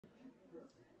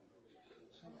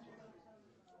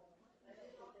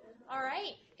All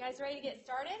right, guys ready to get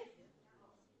started?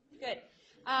 Good.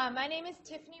 My name is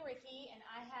Tiffany Rickey, and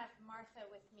I have Martha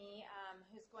with me,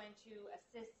 who's going to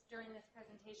assist during this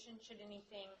presentation should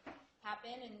anything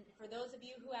happen. And for those of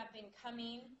you who have been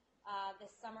coming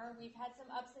this summer, we've had some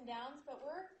ups and downs, but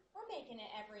we're making it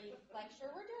every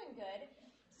lecture. We're doing good.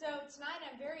 So tonight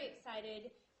I'm very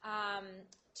excited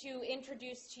to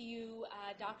introduce to you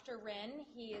Dr. Wrenn.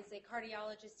 He is a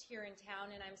cardiologist here in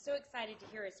town, and I'm so excited to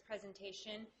hear his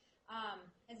presentation.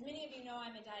 As many of you know,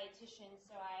 I'm a dietitian,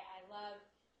 so I love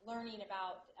learning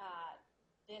about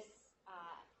this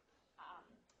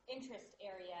interest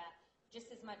area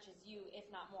just as much as you,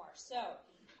 if not more. So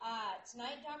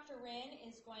tonight Dr. Wrenn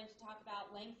is going to talk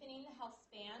about lengthening the health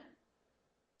span.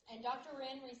 And Dr.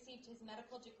 Wrenn received his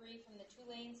medical degree from the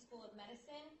Tulane School of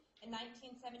Medicine in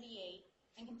 1978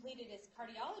 and completed his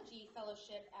cardiology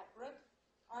fellowship at Brooke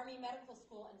Army Medical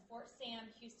School in Fort Sam,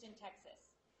 Houston,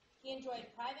 Texas. He enjoyed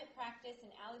private practice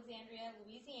in Alexandria,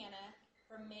 Louisiana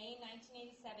from May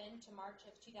 1987 to March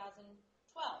of 2012.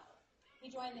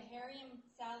 He joined the Harry and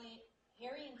Sally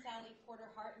Porter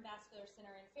Heart and Vascular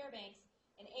Center in Fairbanks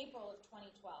in April of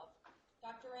 2012.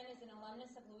 Dr. Wrenn is an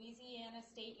alumnus of Louisiana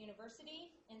State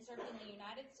University and served in the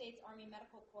United States Army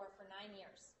Medical Corps for 9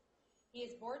 years. He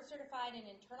is board certified in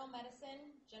internal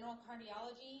medicine, general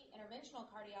cardiology, interventional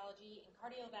cardiology, and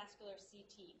cardiovascular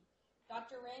CT.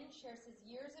 Dr. Wrenn shares his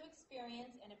years of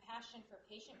experience and a passion for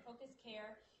patient-focused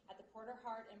care at the Porter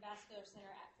Heart and Vascular Center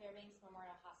at Fairbanks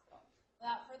Memorial Hospital.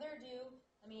 Without further ado,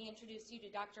 let me introduce you to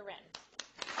Dr. Wrenn.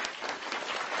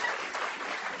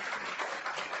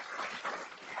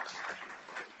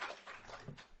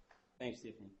 Thanks,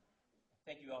 Tiffany.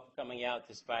 Thank you all for coming out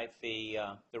despite the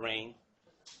rain.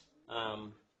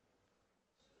 I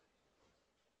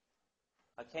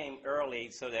came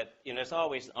early so that, there's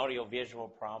always an audio-visual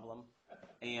problem.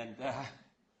 And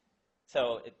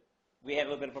so we had a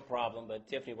little bit of a problem, but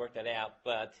Tiffany worked that out.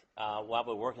 But while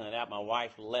we were working it out, my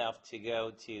wife left to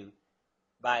go to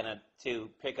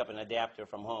pick up an adapter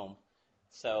from home.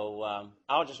 So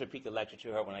I'll just repeat the lecture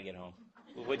to her when I get home.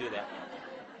 We'll do that.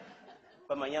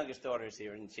 But my youngest daughter is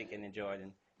here, and she can enjoy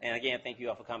it. And again, thank you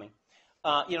all for coming.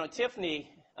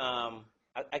 Tiffany,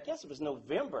 I guess it was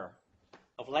November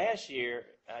of last year,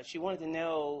 she wanted to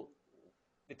know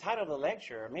the title of the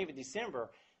lecture, maybe December.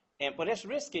 But it's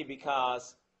risky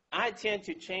because I tend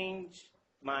to change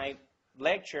my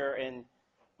lecture and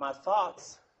my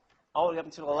thoughts all the way up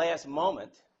until the last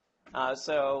moment.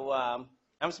 So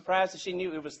I'm surprised that she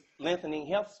knew it was lengthening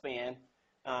health span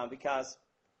because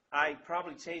I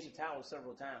probably changed the title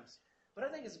several times. But I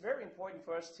think it's very important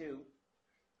for us to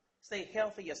stay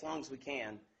healthy as long as we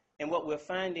can. And what we're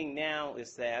finding now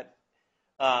is that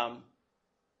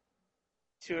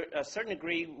to a certain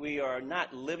degree, we are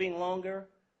not living longer,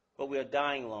 but we are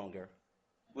dying longer.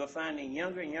 We're finding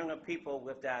younger and younger people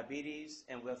with diabetes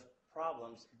and with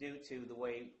problems due to the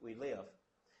way we live.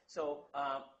 So,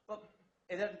 but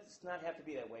it does not have to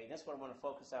be that way. That's what I want to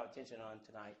focus our attention on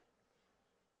tonight.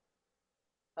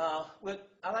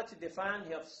 I'd like to define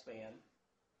health span,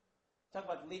 talk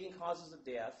about the leading causes of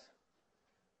death,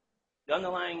 the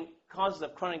underlying causes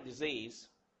of chronic disease.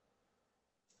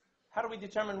 How do we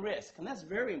determine risk? And that's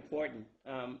very important.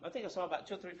 I think I saw about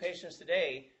 2 or 3 patients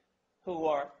today who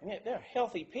they're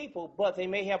healthy people, but they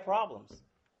may have problems.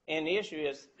 And the issue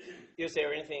is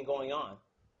there anything going on?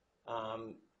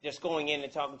 Just going in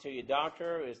and talking to your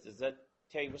doctor, does that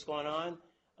tell you what's going on?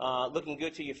 Looking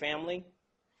good to your family?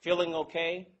 Feeling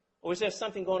okay? Or is there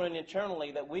something going on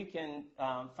internally that we can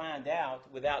find out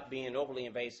without being overly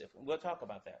invasive? We'll talk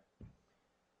about that.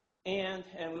 And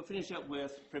we'll finish up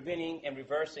with preventing and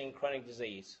reversing chronic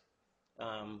disease.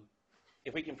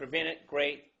 If we can prevent it,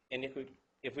 great. And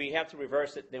if we have to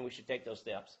reverse it, then we should take those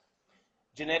steps.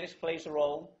 Genetics plays a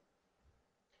role.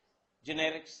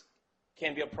 Genetics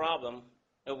can be a problem.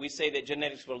 We say that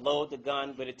genetics will load the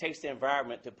gun, but it takes the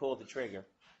environment to pull the trigger.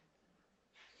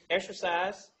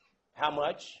 Exercise, how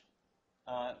much?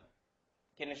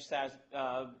 Can exercise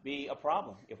be a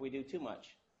problem if we do too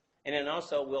much? And then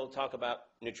also we'll talk about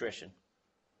nutrition.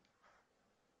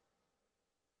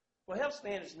 Well, health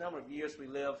span is the number of years we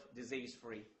live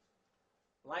disease-free.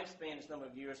 Lifespan is the number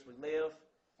of years we live.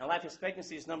 And life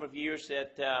expectancy is the number of years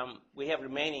that we have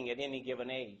remaining at any given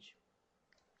age.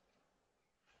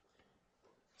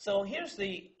 So here's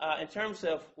in terms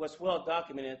of what's well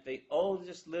documented, the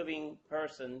oldest living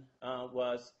person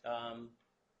was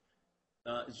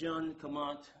Jeanne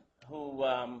Calment, who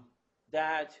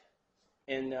died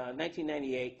in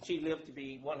 1998. She lived to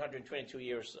be 122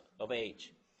 years of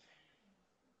age.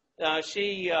 I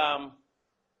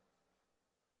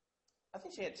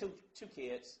think she had two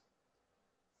kids.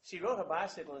 she rode her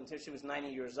bicycle until she was 90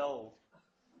 years old.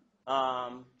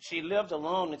 She lived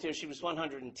alone until she was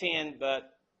 110,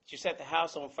 but she set the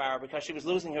house on fire because she was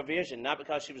losing her vision, not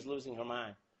because she was losing her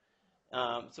mind.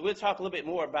 So we'll talk a little bit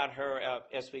more about her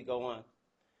as we go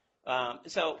on.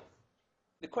 So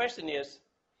the question is,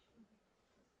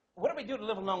 what do we do to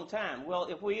live a long time? Well,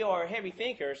 if we are heavy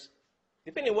thinkers,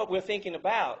 depending on what we're thinking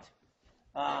about,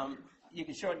 you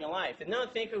can shorten your life. The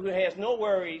non-thinker who has no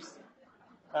worries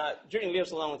generally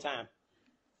lives a long time.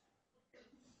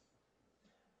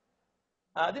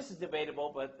 This is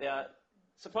debatable, but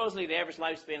supposedly the average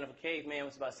lifespan of a caveman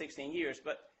was about 16 years.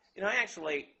 But,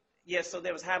 actually, yes, so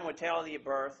there was high mortality at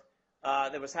birth.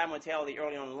 There was high mortality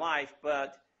early on in life.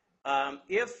 But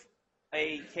if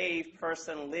a cave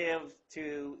person lived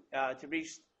to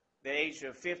reach the age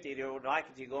of 50, they were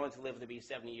likely to go on to live to be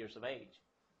 70 years of age.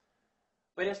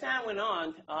 But as time went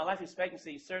on, life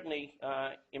expectancy certainly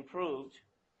improved.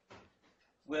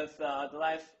 With the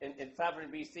life in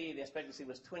 500 BC, the expectancy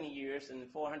was 20 years, and in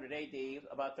 400 AD,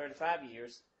 about 35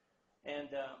 years. And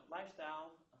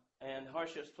lifestyle and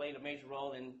hardships played a major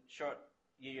role in short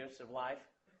years of life.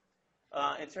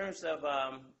 In terms of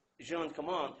Jeanne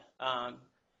Calment,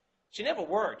 she never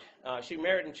worked. She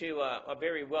married into a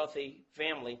very wealthy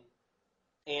family,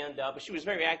 and but she was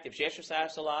very active. She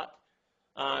exercised a lot.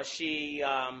 She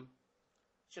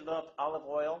loved olive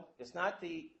oil. It's not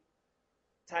the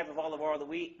type of olive oil that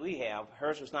we have.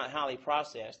 Hers was not highly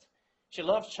processed. She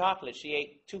loved chocolate. She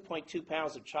ate 2.2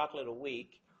 pounds of chocolate a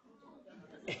week.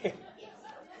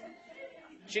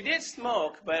 She did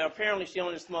smoke, but apparently she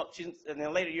only smoked, in the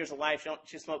later years of life,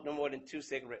 she smoked no more than 2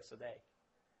 cigarettes a day.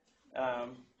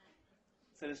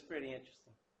 So it's pretty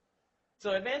interesting.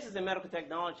 So advances in medical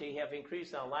technology have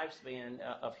increased our lifespan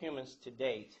of humans to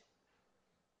date.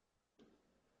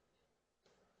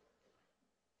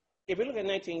 If we look at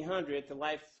 1900, the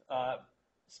life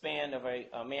span of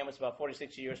a man was about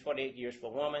 46 years, 48 years for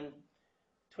a woman.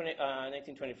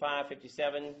 1925,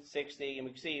 57, 60, and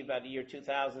we can see about the year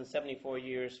 2000, 74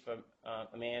 years for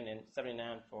a man and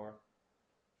 79 for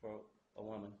a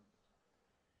woman.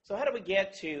 So how do we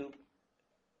get to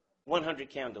 100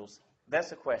 candles? That's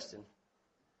the question.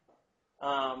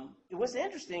 What's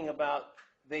interesting about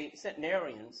the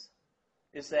centenarians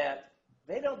is that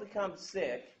they don't become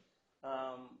sick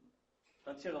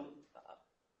until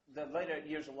the later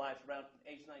years of life, around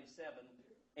age 97,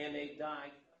 and they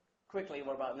die quickly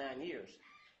for about 9 years.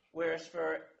 Whereas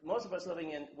for most of us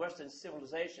living in Western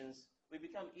civilizations, we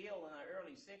become ill in our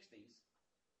early 60s,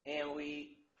 and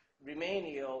we remain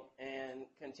ill and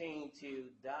continue to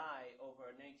die over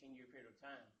an 18-year period of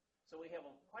time. So we have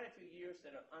quite a few years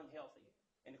that are unhealthy.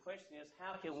 And the question is,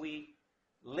 how can we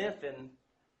lengthen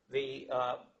the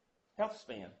health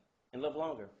span and live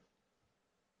longer?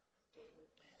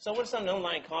 So what are some of the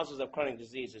underlying causes of chronic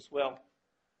diseases? Well,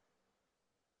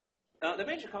 the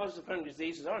major causes of chronic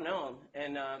diseases are known,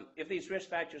 and if these risk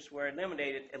factors were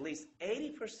eliminated, at least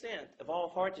 80% of all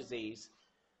heart disease,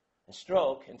 and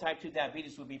stroke, and type 2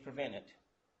 diabetes would be prevented.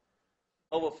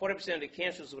 Over 40% of the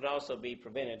cancers would also be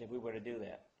prevented if we were to do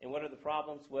that. And what are the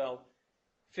problems? Well,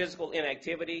 physical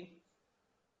inactivity,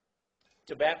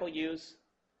 tobacco use,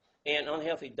 and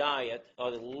unhealthy diet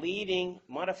are the leading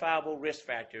modifiable risk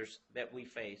factors that we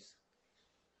face.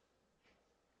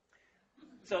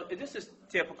 So this is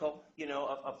typical,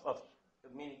 of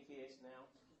many kids now,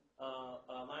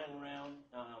 lying around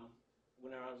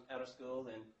when they're out of school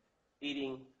and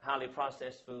eating highly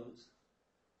processed foods.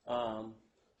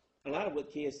 A lot of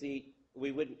what kids eat,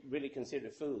 we wouldn't really consider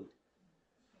food.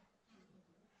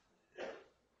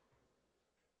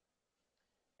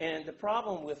 And the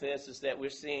problem with this is that we're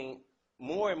seeing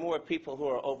more and more people who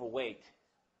are overweight,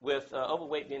 with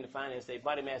overweight being defined as a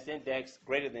body mass index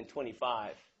greater than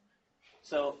 25.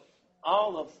 So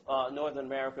all of Northern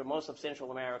America, most of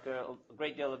Central America, a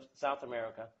great deal of South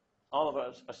America, all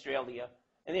of Australia.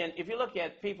 And then if you look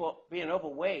at people being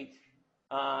overweight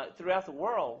throughout the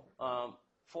world,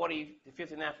 40 to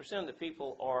 59% of the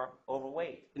people are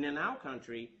overweight. And in our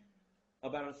country,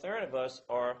 about a third of us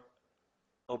are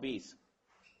obese.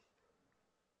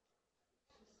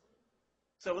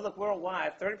 So we look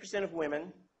worldwide, 30% of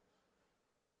women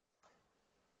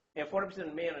and 40%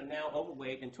 of men are now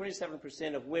overweight, and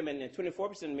 27% of women and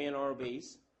 24% of men are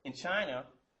obese. In China,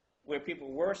 where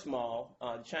people were small,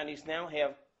 the Chinese now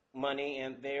have money,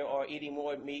 and they are eating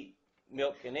more meat,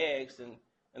 milk, and eggs, and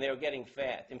they are getting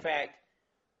fat. In fact,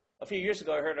 a few years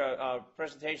ago, I heard a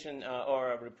presentation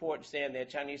or a report saying that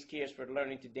Chinese kids were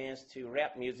learning to dance to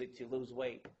rap music to lose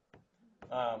weight.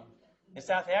 In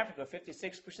South Africa,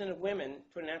 56% of women,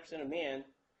 29% of men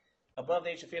above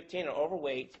the age of 15 are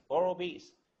overweight or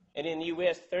obese. And in the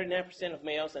U.S., 39% of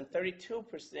males and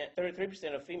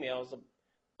 33% of females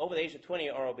over the age of 20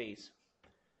 are obese.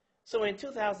 So in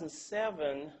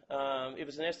 2007, it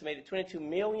was an estimated 22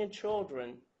 million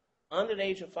children under the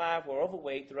age of 5 were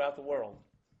overweight throughout the world.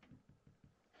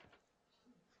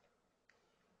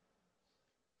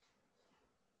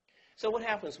 So what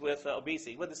happens with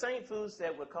obesity? Well, the same foods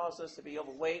that would cause us to be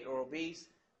overweight or obese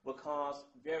will cause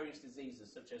various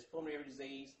diseases, such as pulmonary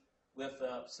disease, with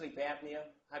sleep apnea,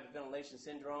 hyperventilation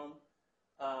syndrome,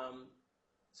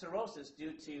 cirrhosis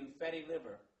due to fatty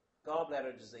liver,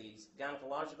 gallbladder disease,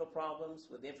 gynecological problems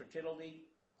with infertility,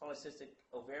 polycystic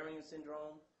ovarian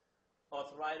syndrome,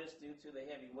 arthritis due to the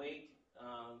heavy weight,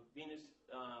 venous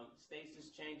stasis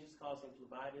changes causing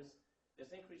phlebitis.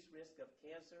 There's increased risk of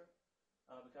cancer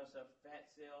because of fat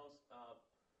cells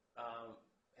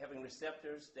having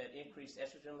receptors that increase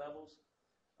estrogen levels,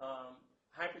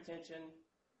 hypertension,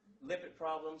 lipid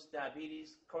problems,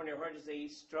 diabetes, coronary heart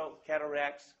disease, stroke,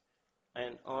 cataracts,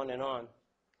 and on and on.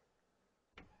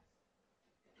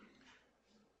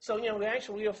 So,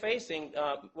 we are facing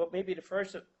what may be the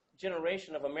first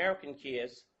generation of American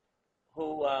kids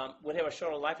who would have a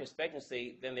shorter life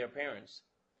expectancy than their parents.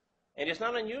 And it's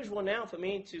not unusual now for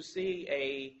me to see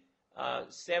a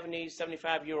 70,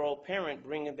 75-year-old parent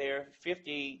bringing their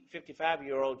 50,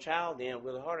 55-year-old child in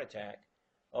with a heart attack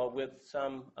or with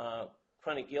some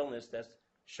chronic illness that's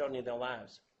shortening their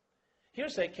lives.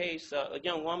 Here's a case, a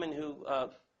young woman who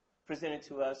presented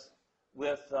to us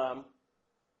with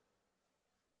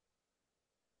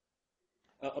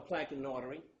a plaque in the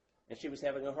artery, and she was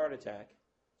having a heart attack.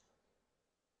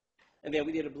 And then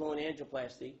we did a balloon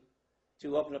angioplasty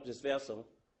to open up this vessel,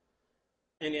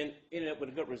 and then ended up with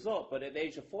a good result. But at the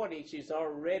age of 40, she's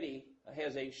already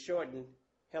has a shortened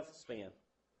health span.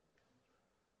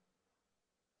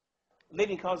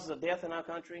 Leading causes of death in our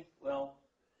country, well,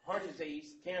 heart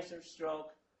disease, cancer,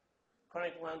 stroke,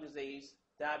 chronic lung disease,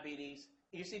 diabetes.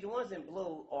 You see, the ones in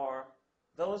blue are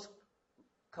those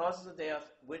causes of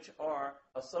death which are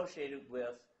associated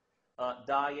with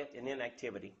diet and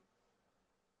inactivity.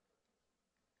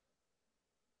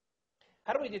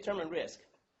 How do we determine risk?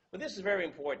 Well, this is very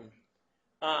important.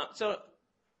 So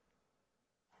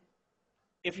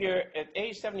if you're at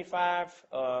age 75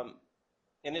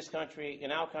 in this country,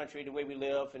 in our country, the way we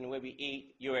live and the way we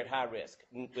eat, you're at high risk.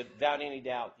 Without any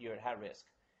doubt, you're at high risk.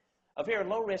 A very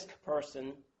low-risk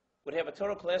person would have a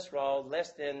total cholesterol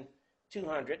less than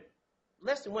 200.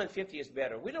 Less than 150 is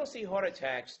better. We don't see heart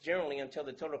attacks generally until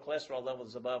the total cholesterol level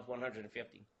is above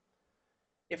 150.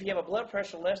 If you have a blood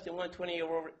pressure less than 120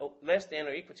 less than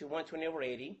or equal to 120 over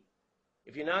 80,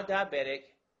 if you're not diabetic,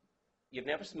 you've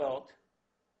never smoked,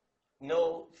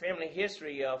 no family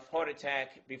history of heart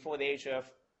attack before the age of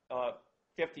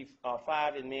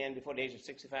 55 in men, before the age of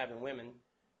 65 in women,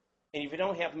 and if you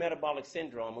don't have metabolic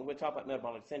syndrome, and we'll talk about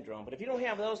metabolic syndrome, but if you don't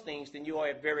have those things, then you are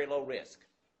at very low risk.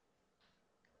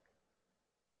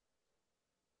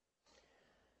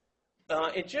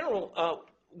 In general,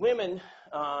 women,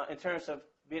 in terms of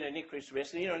being at increased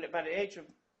risk, by the age of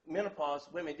menopause,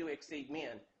 women do exceed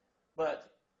men.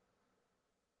 But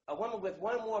a woman with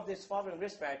one or more of these following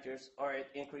risk factors are at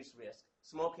increased risk: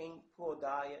 smoking, poor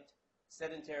diet,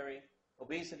 sedentary,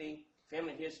 obesity,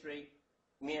 family history,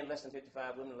 men less than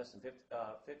 55, women less than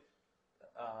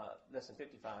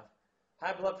 55,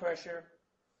 high blood pressure,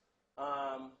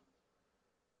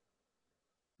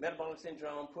 metabolic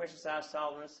syndrome, poor exercise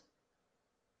tolerance,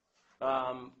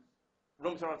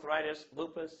 rheumatoid arthritis,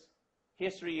 lupus,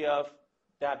 history of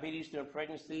diabetes during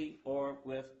pregnancy or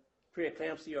with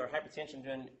preeclampsia or hypertension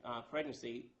during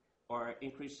pregnancy are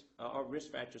increased or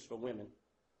risk factors for women.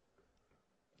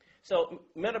 So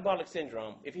metabolic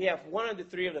syndrome, if you have one of the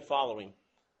three of the following,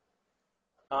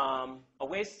 a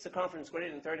waist circumference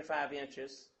greater than 35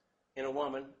 inches in a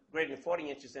woman, greater than 40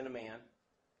 inches in a man,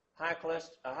 high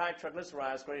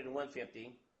triglycerides greater than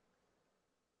 150,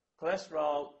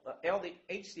 cholesterol,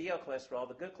 HDL cholesterol,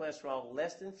 the good cholesterol,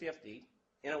 less than 50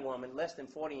 in a woman, less than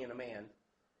 40 in a man,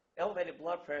 elevated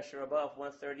blood pressure above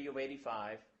 130 over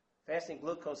 85, fasting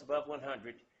glucose above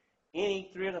 100, any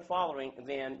three of the following,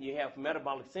 then you have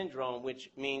metabolic syndrome, which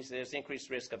means there's increased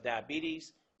risk of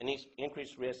diabetes and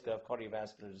increased risk of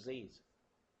cardiovascular disease.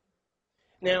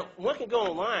 Now, one can go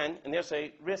online, and there's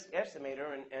a risk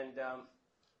estimator, and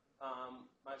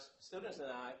my students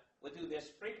and I will do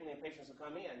this frequently in patients who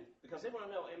come in because they want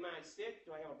to know, am I sick?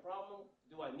 Do I have a problem?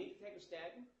 Do I need to take a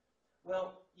statin?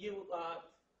 Well, you,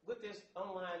 with this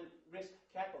online risk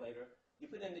calculator, you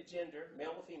put in the gender,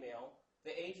 male or female,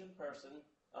 the age of the person,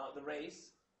 the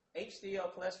race,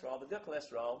 HDL cholesterol, the good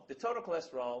cholesterol, the total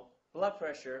cholesterol, blood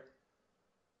pressure,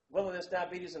 whether there's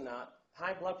diabetes or not,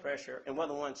 high blood pressure and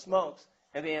whether one smokes,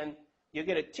 and then you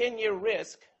get a 10-year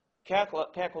risk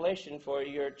calculation for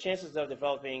your chances of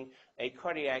developing a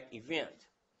cardiac event.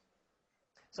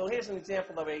 So here's an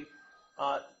example of a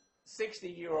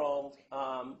 60-year-old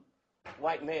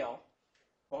white male,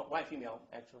 or white female,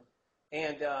 actually,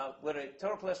 and with a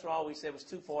total cholesterol, we said was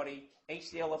 240,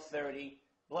 HDL of 30,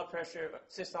 blood pressure,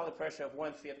 systolic pressure of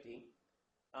 150,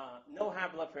 no high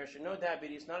blood pressure, no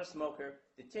diabetes, not a smoker.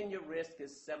 The 10-year risk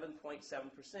is 7.7%.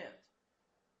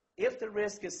 If the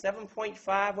risk is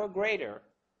 7.5 or greater,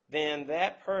 then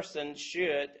that person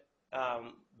should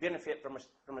benefit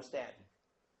from a statin.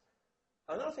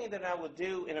 Another thing that I would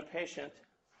do in a patient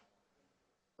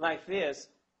like this,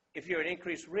 if you're at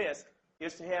increased risk,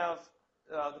 is to have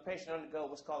the patient undergo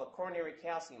what's called a coronary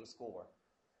calcium score.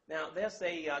 Now, that's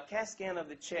a CAT scan of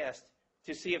the chest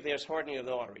to see if there's hardening of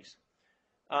the arteries.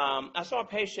 I saw a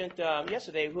patient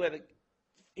yesterday who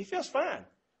he feels fine.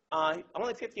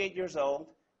 Only 58 years old,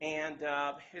 and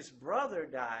his brother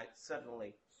died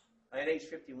suddenly at age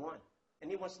 51. And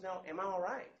he wants to know, am I all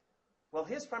right? Well,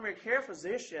 his primary care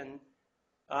physician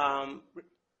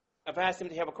advised him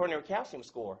to have a coronary calcium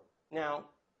score. Now,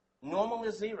 normal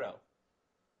is 0.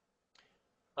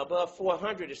 Above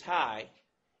 400 is high.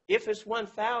 If it's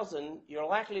 1,000, you're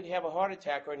likely to have a heart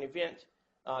attack or an event,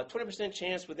 20%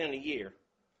 chance within a year.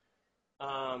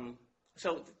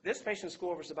 So this patient's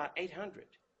score was about 800,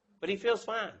 but he feels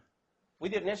fine. We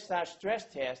did an exercise stress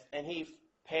test, and he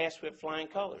passed with flying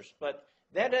colors. But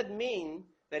that doesn't mean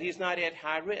that he's not at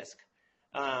high risk.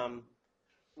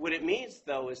 What it means,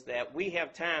 though, is that we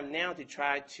have time now to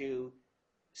try to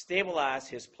stabilize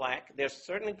his plaque. There's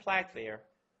certainly plaque there,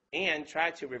 and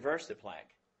try to reverse the plaque.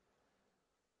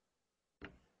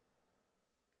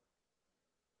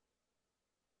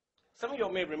 Some of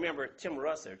you may remember Tim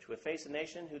Russert with Face the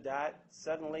Nation, who died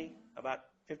suddenly about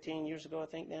 15 years ago, I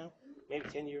think now, maybe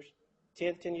 10 years,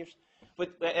 10 years.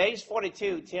 But at age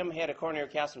 42, Tim had a coronary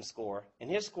calcium score, and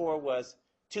his score was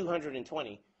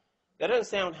 220. That doesn't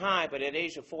sound high, but at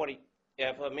age of 40,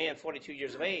 for a man 42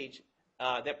 years of age,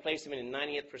 that placed him in the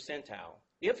 90th percentile.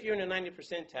 If you're in the 90th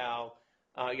percentile,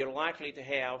 you're likely to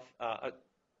have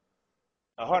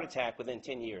a heart attack within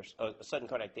 10 years, a sudden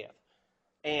cardiac death.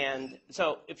 And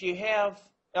so if you have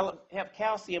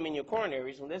calcium in your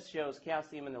coronaries, and this shows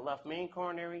calcium in the left main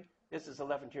coronary, this is the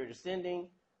left anterior descending,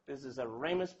 this is a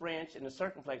ramus branch in the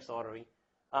circumflex artery.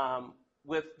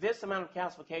 With this amount of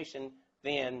calcification,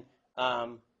 then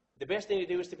the best thing to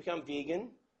do is to become vegan,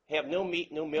 have no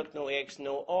meat, no milk, no eggs,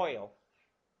 no oil,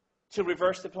 to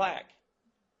reverse the plaque.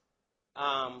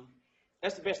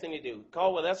 That's the best thing to do.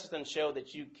 Caldwell Esselstyn showed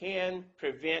that you can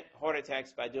prevent heart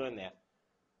attacks by doing that.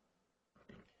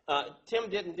 Tim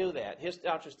didn't do that. His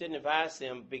doctors didn't advise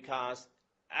him because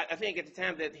I think at the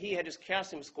time that he had his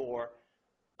calcium score,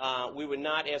 we were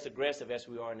not as aggressive as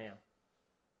we are now.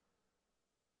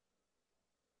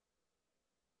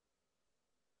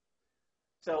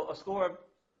 So a score of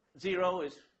 0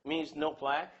 means no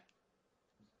plaque.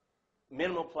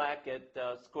 Minimal plaque at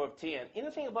a score of 10.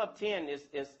 Anything above 10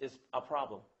 is a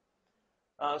problem.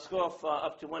 Score of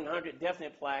up to 100,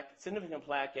 definite plaque, significant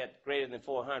plaque at greater than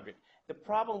 400. The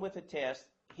problem with the test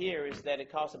here is that it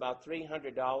costs about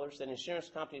 $300 that insurance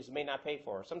companies may not pay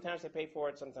for. Sometimes they pay for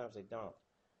it, sometimes they don't.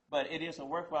 But it is a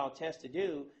worthwhile test to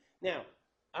do. Now,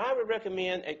 I would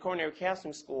recommend a coronary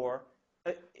calcium score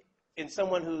in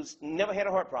someone who's never had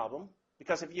a heart problem,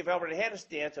 because if you've already had a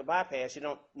stent or bypass, you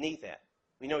don't need that.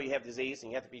 We know you have disease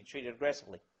and you have to be treated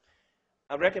aggressively.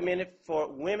 I recommend it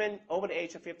for women over the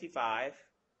age of 55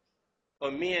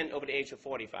 or men over the age of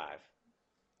 45.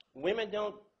 Women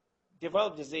don't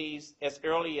develop disease as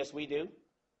early as we do,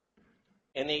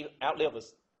 and they outlive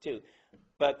us too.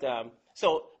 But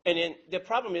and then the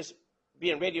problem is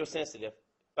being radiosensitive.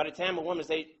 By the time a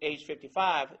woman's age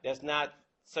 55, there's not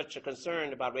such a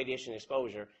concern about radiation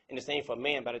exposure, and the same for a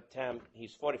man by the time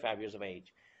he's 45 years of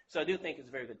age. So I do think it's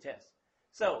a very good test.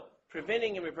 So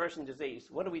preventing and reversing disease,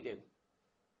 what do we do?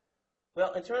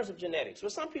 Well, in terms of genetics,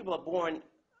 well, some people are born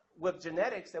with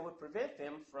genetics that would prevent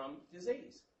them from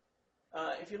disease.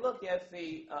 If you look at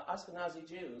the Ashkenazi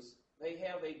Jews, they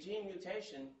have a gene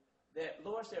mutation that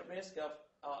lowers their risk of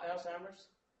Alzheimer's,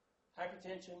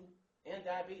 hypertension, and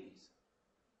diabetes.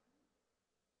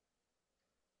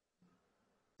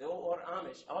 The Old Order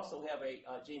Amish also have a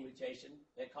gene mutation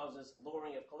that causes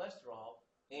lowering of cholesterol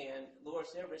and lowers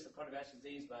their risk of cardiovascular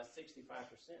disease by 65%.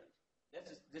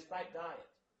 That's despite diet.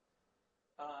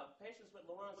 Patients with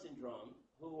Lorentz syndrome,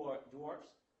 who are dwarfs,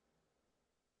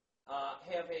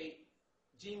 have a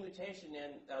gene mutation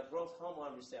in growth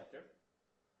hormone receptor.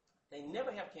 They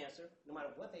never have cancer, no matter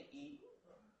what they eat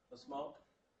or smoke.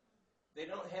 they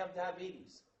don't have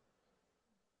diabetes.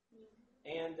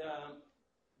 And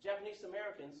Japanese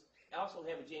Americans also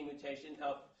have a gene mutation,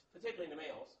 particularly in the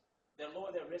males, that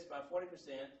lower their risk by 40%,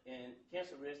 and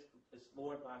cancer risk is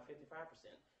lowered by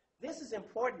 55%. This is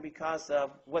important because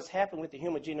of what's happened with the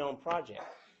Human Genome Project.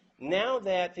 Now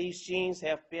that these genes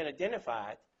have been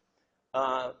identified,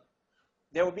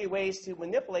 there will be ways to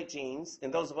manipulate genes,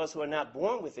 and those of us who are not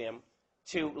born with them,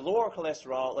 to lower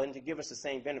cholesterol and to give us the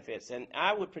same benefits. And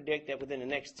I would predict that within the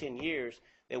next 10 years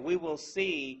that we will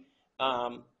see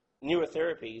newer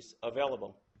therapies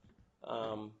available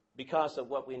because of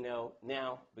what we know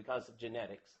now, because of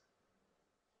genetics.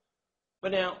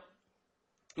 But now,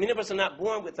 many of us are not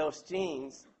born with those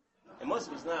genes, and most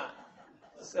of us not.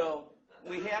 So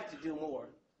we have to do more.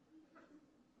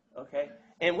 Okay?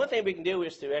 And one thing we can do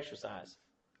is to exercise.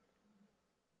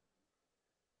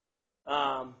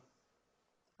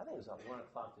 I think it was like 1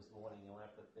 o'clock this morning when I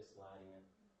put this slide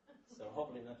in. So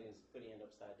hopefully nothing is put in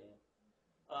upside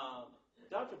down.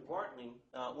 Dr. Bartling,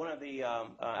 one of the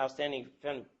outstanding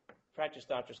family practice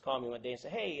doctors, called me one day and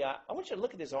said, hey, I want you to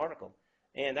look at this article.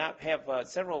 And I have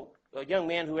several young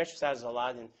men who exercise a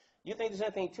lot, and you think there's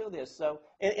anything to this. So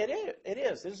and it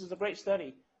is. This is a great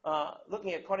study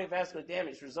looking at cardiovascular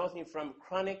damage resulting from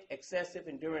chronic excessive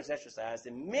endurance exercise.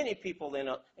 And many people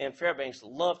in Fairbanks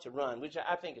love to run, which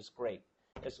I think is great.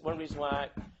 It's one reason why,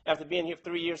 after being here for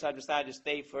 3 years, I decided to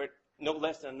stay for no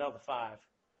less than another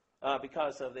 5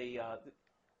 because of the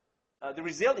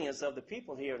resilience of the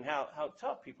people here and how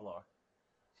tough people are.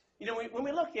 You know, when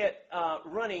we look at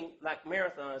running like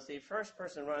marathons, the first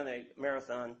person running a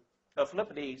marathon,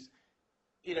 Philippides,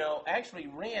 you know, actually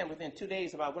ran within 2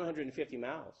 days about 150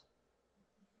 miles.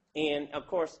 And, of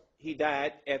course, he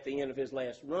died at the end of his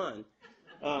last run.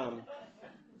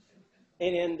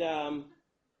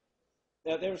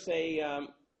 There's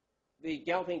the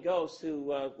Galloping Ghost, who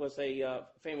was a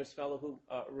famous fellow who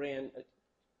ran,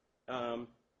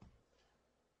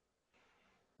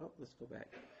 let's go back,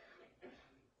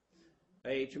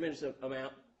 a tremendous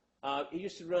amount. He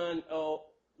used to run,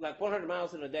 like 100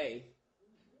 miles in a day,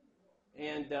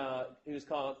 and he was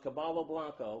called Caballo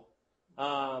Blanco.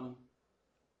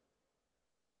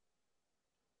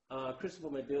 Christopher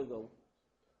McDougall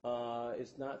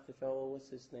is not the fellow, what's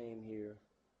his name here?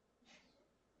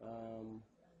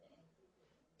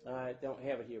 I don't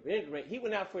have it here. But at any rate, he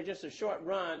went out for just a short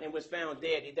run and was found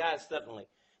dead. He died suddenly.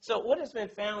 So what has been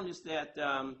found is that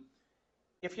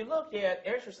if you look at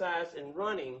exercise and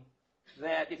running,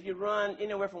 that if you run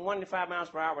anywhere from 1 to 5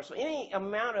 miles per hour, so any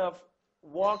amount of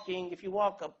walking, if you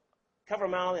walk cover a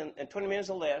mile in 20 minutes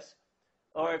or less,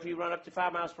 or if you run up to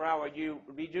 5 miles per hour, you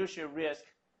reduce your risk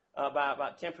by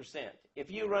about 10%. If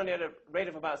you run at a rate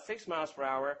of about 6 miles per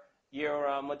hour,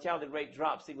 your mortality rate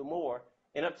drops even more.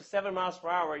 And up to 7 miles per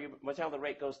hour, your mortality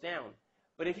rate goes down.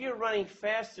 But if you're running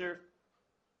faster,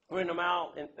 or in a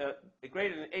mile,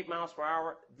 greater than 8 miles per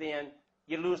hour, then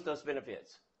you lose those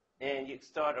benefits. And you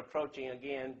start approaching,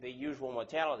 again, the usual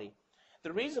mortality.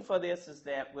 The reason for this is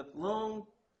that with prolonged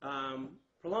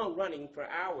running for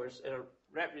hours at a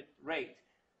rapid rate,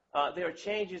 there are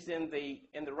changes in the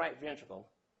right ventricle.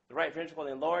 The right ventricle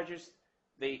enlarges,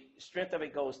 the strength of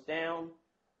it goes down.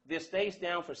 This stays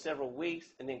down for several weeks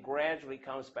and then gradually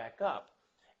comes back up.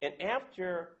 And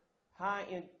after high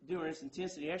endurance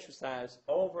intensity exercise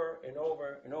over and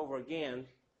over and over again,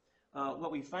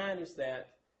 what we find is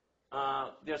that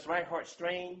there's right heart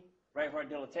strain, right heart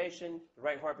dilatation, the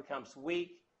right heart becomes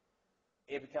weak,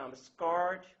 it becomes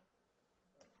scarred,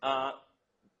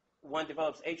 one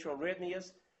develops atrial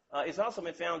arrhythmias. It's also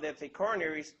been found that the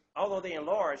coronaries, although they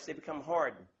enlarge, they become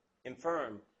hardened,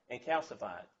 infirm, and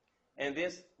calcified. And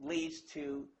this leads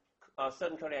to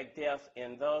sudden cardiac death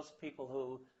in those people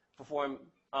who perform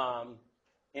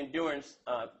endurance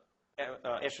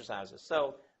exercises.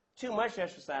 So too much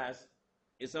exercise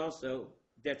is also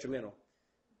detrimental.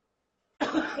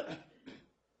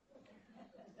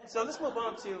 So let's move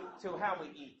on to how we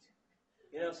eat.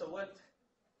 You know, so what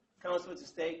comes with the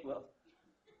steak? Well,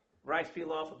 rice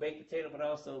pilaf, a baked potato, but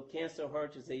also cancer,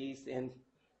 heart disease,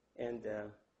 and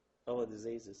other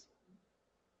diseases.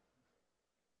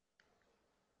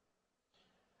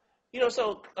 You know,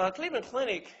 so Cleveland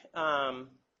Clinic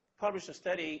published a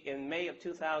study in May of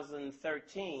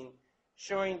 2013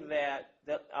 showing that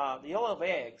the yolk of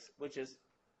eggs, which is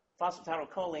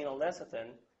phosphatidylcholine or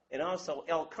lecithin, and also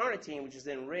L-carnitine, which is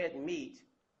in red meat,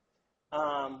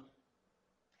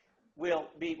 will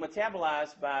be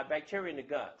metabolized by bacteria in the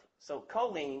gut. So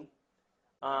choline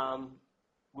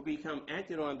will become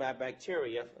acted on by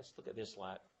bacteria. Let's look at this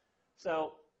slide.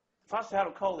 So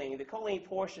phosphatidylcholine, the choline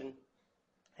portion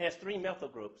has 3 methyl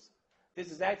groups.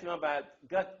 this is acting on by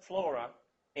gut flora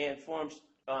and forms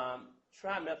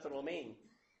trimethylamine.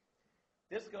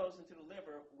 This goes into the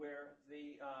liver where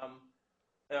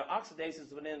there are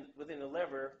oxidases within the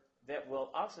liver that will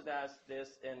oxidize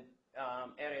this and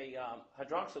at a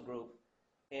hydroxyl group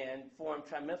and form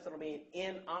trimethylamine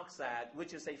N oxide,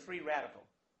 which is a free radical.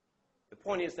 The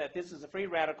point is that this is a free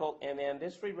radical, and then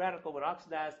this free radical would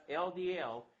oxidize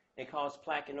LDL and cause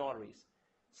plaque in arteries.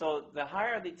 So the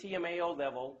higher the TMAO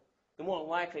level, the more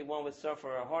likely one would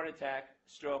suffer a heart attack,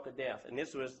 stroke, or death. And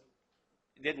this was,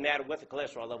 it didn't matter what the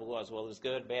cholesterol level was, whether it was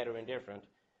good, bad, or indifferent.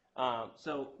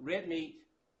 So red meat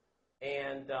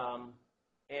and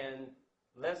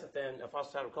lecithin,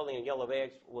 phosphatidylcholine, and yellow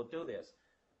eggs will do this.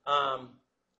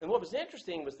 And what was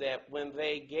interesting was that when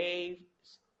they gave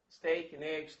steak and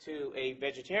eggs to a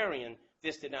vegetarian,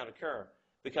 this did not occur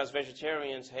because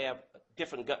vegetarians have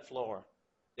different gut flora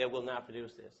that will not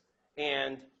produce this.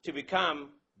 And to become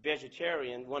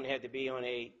vegetarian, one had to be on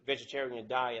a vegetarian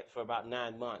diet for about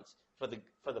 9 months for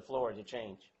the flora to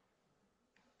change.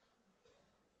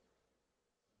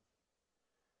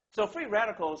 So free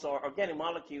radicals are organic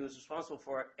molecules responsible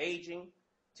for aging,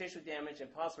 tissue damage,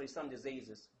 and possibly some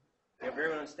diseases. They're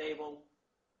very unstable,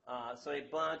 so they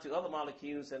bond to other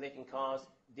molecules and they can cause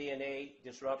DNA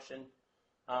disruption.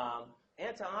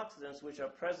 Antioxidants, which are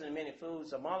present in many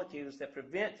foods, are molecules that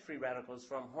prevent free radicals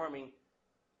from harming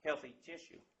healthy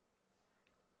tissue.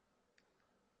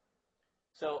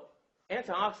 So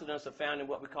antioxidants are found in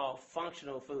what we call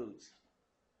functional foods.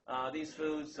 These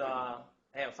foods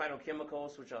have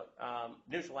phytochemicals, which are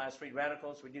neutralize free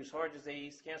radicals, reduce heart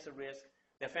disease, cancer risk.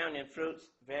 They're found in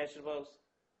fruits, vegetables,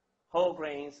 whole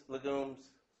grains,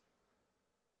 legumes,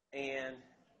 and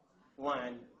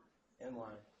wine.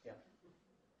 Yeah.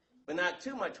 But not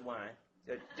too much wine,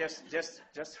 just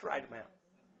the right amount.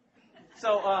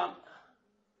 So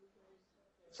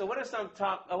what are some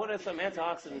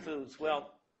antioxidant foods?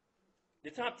 Well, the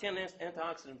top 10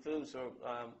 antioxidant foods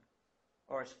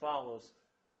are as follows.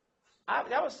 I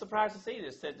was surprised to see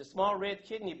this, that the small red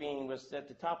kidney bean was at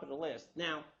the top of the list.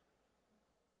 Now,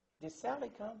 did Sally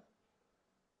come?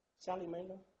 Sally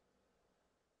Mango?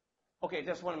 Okay,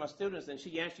 that's one of my students, and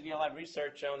she actually did a lot of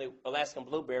research on the Alaskan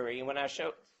blueberry. And when I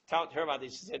talked to her about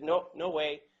this, she said, no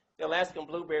way. The Alaskan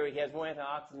blueberry has more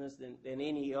antioxidants than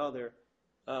any other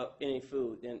any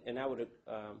food, and I would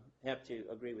have to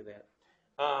agree with that.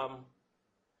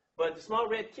 But the small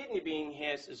red kidney bean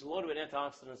is loaded with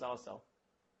antioxidants also.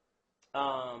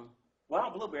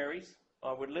 Wild blueberries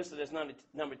were listed as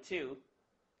number 2.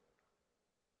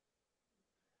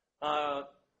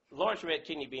 Large red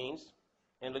kidney beans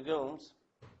and legumes.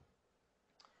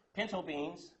 Pinto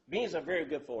beans. Beans are very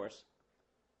good for us.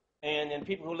 And then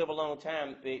people who live a long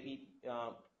time, they eat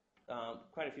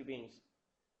quite a few beans.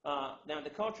 Now, the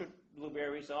cultured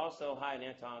blueberries are also high in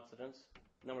antioxidants.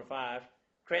 Number 5.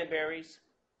 Cranberries,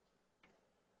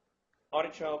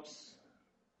 artichokes,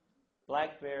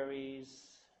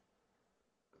 blackberries,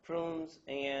 prunes,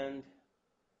 and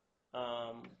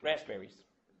raspberries.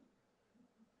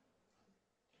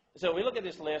 So we look at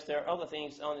this list. There are other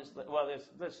things on this list. Well, this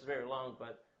list is very long,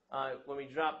 but when we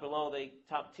drop below the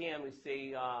top 10, we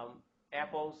see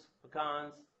apples,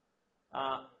 pecans.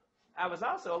 I was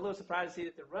also a little surprised to see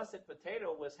that the russet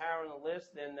potato was higher on the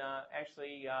list than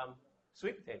actually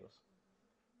sweet potatoes.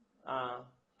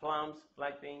 Plums,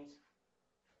 black beans.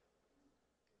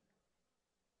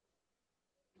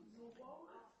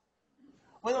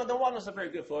 Well, no, the walnuts are very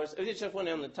good for us. It's just one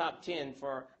on the top 10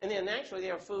 and then actually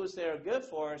there are foods that are good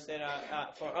for us that are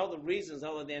for other reasons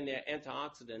other than their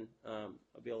antioxidant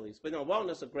abilities. But no,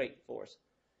 walnuts are great for us.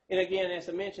 And again, as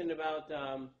I mentioned about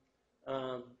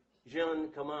Jeanne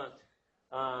Calment,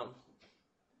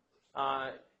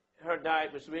 her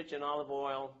diet was rich in olive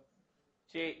oil.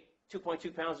 She ate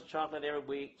 2.2 pounds of chocolate every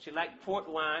week. She liked port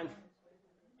wine,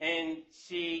 and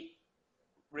she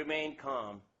remained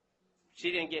calm. She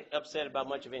didn't get upset about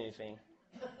much of anything.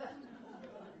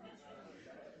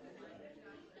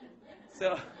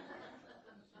 So,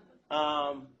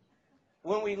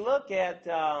 when we look at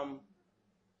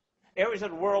areas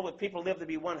of the world where people live to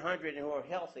be 100 and who are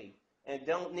healthy and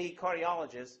don't need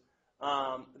cardiologists,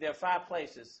 there are 5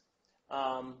 places.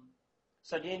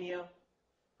 Sardinia,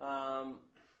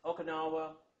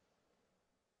 Okinawa,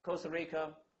 Costa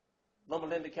Rica, Loma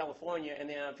Linda, California, and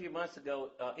then a few months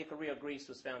ago, Ikaria, Greece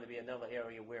was found to be another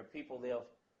area where people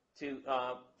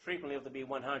frequently live to be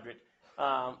 100.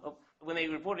 When they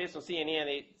reported this on CNN,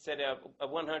 they said a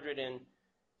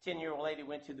 110-year-old lady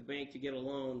went to the bank to get a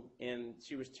loan, and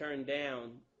she was turned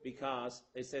down because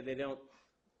they said they don't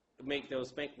make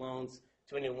those bank loans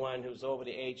to anyone who's over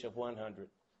the age of 100.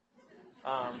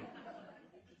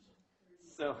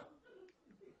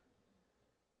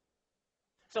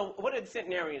 So what did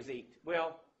centenarians eat?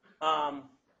 Well,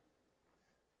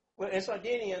 in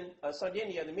Sardinia,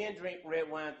 the men drink red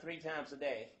wine 3 times a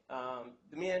day.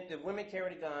 The women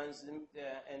carry the guns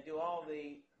and do all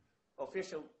the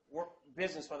official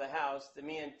business for the house. The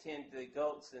men tend the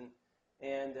goats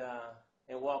and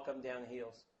walk up and down the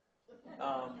hills.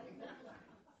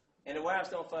 And the wives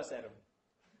don't fuss at them.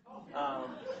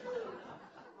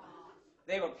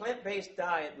 They have a plant-based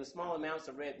diet with small amounts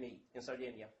of red meat in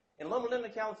Sardinia. In Loma Linda,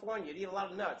 California, they eat a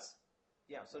lot of nuts.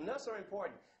 Yeah, so nuts are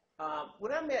important.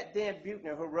 When I met Dan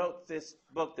Buechner, who wrote this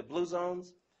book, The Blue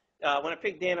Zones, when I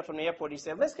picked Dan up from the airport, he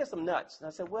said, let's get some nuts. And I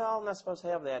said, well, I'm not supposed to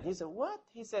have that. And he said, what?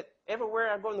 He said,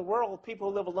 everywhere I go in the world, people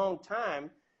who live a long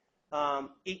time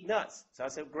eat nuts. So I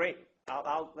said, great.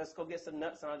 Let's go get some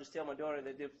nuts, and I'll just tell my daughter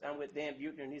that I'm with Dan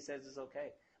Buechner, and he says it's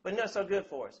okay. But nuts are good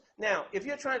for us. Now, if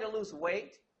you're trying to lose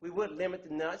weight, we would limit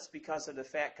the nuts because of the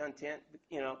fat content,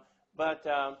 but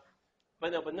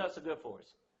nuts are good for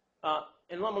us.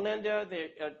 In Loma Linda,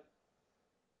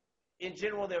 in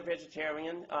general, they're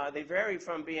vegetarian. They vary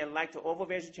from being lacto-ovo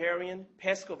vegetarian,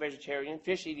 pesco-vegetarian,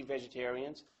 fish-eating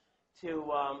vegetarians,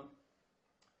 to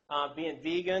being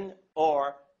vegan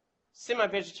or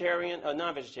semi-vegetarian or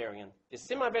non-vegetarian. The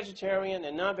semi-vegetarian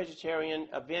and non-vegetarian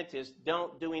Adventists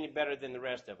don't do any better than the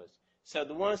rest of us. So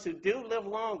the ones who do live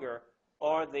longer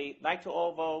are the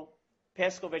lacto-ovo,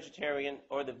 pesco-vegetarian,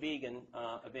 or the vegan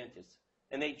Adventists.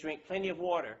 And they drink plenty of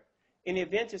water. In the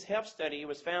Adventist health study, it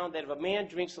was found that if a man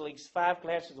drinks at least 5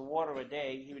 glasses of water a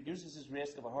day, he reduces his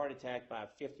risk of a heart attack by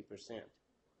 50%. It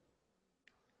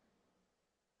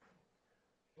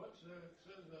says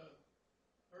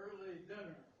early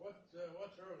dinner.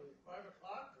 What's early? 5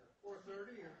 o'clock or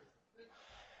 4:30 or?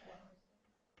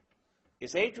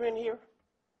 Is Adrian here?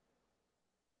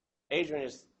 Adrian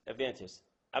is Adventist.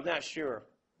 I'm not sure.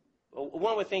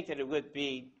 One would think that it would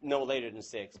be no later than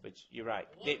 6, but you're right.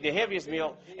 The heaviest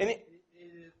meal. And at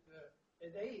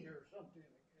 8 or something.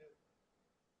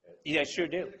 Yeah, sure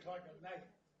do. 8 o'clock at night.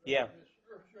 Yeah.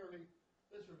 Surely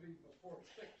this would be before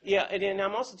 6. Yeah, and then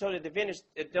I'm also told that the Adventists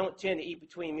don't tend to eat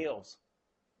between meals.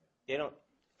 They don't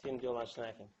tend to do a lot of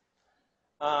snacking.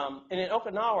 And in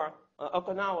Okinawa,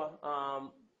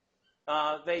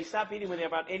 they stop eating when they're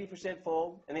about 80%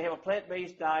 full, and they have a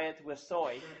plant-based diet with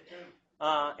soy.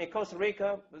 In Costa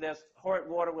Rica, there's hard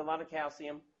water with a lot of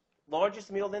calcium.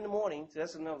 Largest meal in the morning, so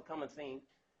that's another common theme.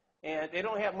 And they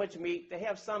don't have much meat. They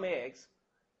have some eggs,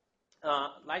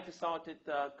 lightly salted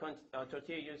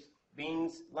tortillas,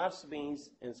 beans, lots of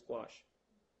beans, and squash.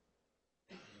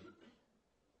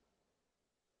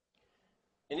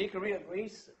 In Ikaria,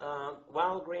 Greece,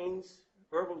 wild greens,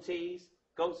 herbal teas,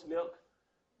 goat's milk,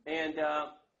 and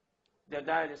their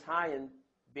diet is high in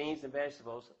beans and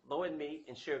vegetables, low in meat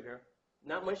and sugar,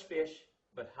 not much fish,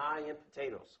 but high in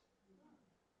potatoes.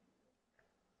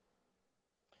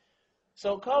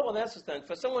 So Caldwell Esselstyn,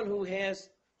 for someone who has,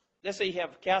 let's say you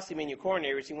have calcium in your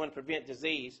coronaries, you want to prevent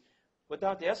disease, what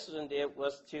Dr. Esselstyn did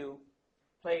was to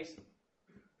place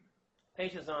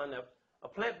patients on a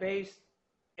plant-based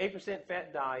 8%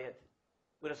 fat diet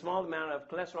with a small amount of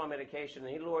cholesterol medication,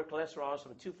 and he lowered cholesterol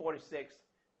from 246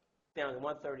 down to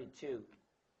 132.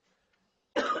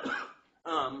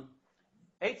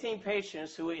 18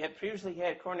 patients who had previously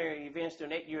had coronary events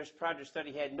during 8 years prior to the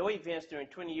study had no events during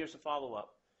 20 years of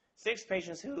follow-up. 6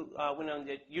 patients who went on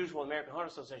the usual American Heart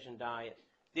Association diet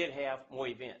did have more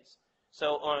events.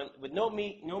 So with no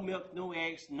meat, no milk, no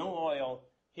eggs, no oil,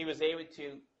 he was able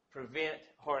to prevent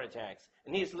heart attacks.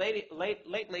 And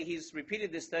lately he's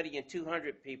repeated this study in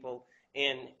 200 people,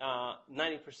 and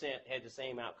 90% had the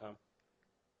same outcome.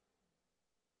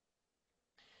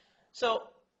 So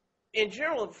in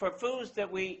general, for foods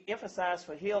that we emphasize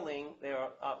for healing, there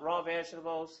are raw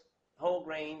vegetables, whole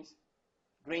grains,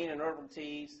 green and herbal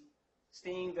teas,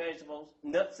 steamed vegetables,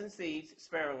 nuts and seeds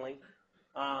sparingly,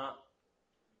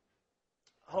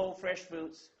 whole fresh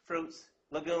fruits,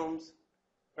 legumes,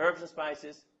 herbs and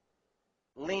spices,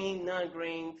 lean,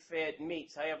 non-grain fed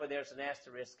meats. However, there's an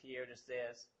asterisk here that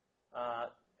says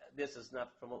this does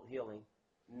not promote healing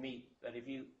meat. But if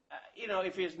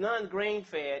if it's non-grain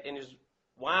fed and is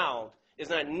wild, it's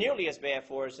not nearly as bad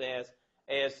for us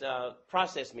as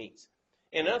processed meats.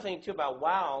 And another thing too about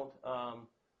wild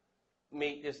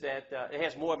meat is that it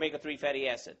has more omega-3 fatty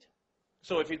acid.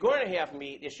 So if you're going to have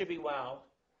meat, it should be wild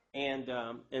and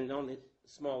only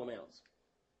small amounts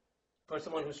for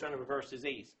someone who's trying to reverse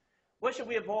disease. What should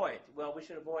we avoid? Well, we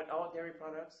should avoid all dairy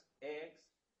products, eggs,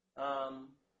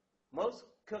 most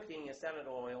cooking and salad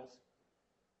oils,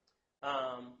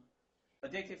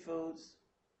 addictive foods,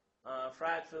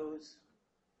 fried foods,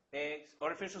 eggs,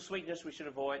 artificial sweeteners we should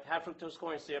avoid, high fructose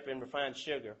corn syrup, and refined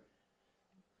sugar.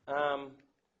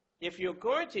 If you're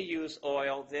going to use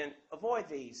oil, then avoid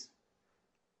these.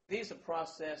 These are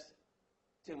processed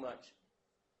too much.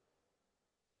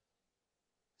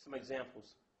 Some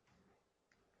examples.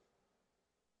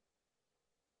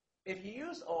 If you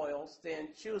use oils, then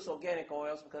choose organic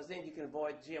oils because then you can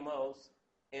avoid GMOs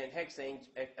and hexane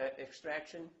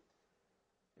extraction.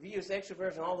 If you use extra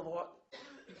virgin olive oil,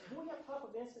 do we have Papa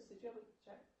Vincent's? Did you ever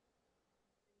check?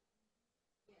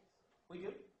 Yes. We do?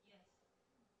 Yes.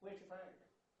 Where'd you find it?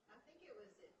 I think it was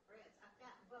at Brett's.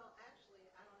 Actually,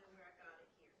 I don't know where I got it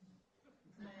here.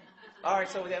 All right,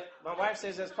 so my wife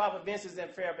says there's Papa Vincent's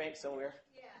at Fairbanks somewhere.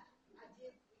 Yeah, I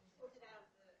did. We pulled it out of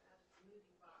the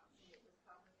movie box, and it was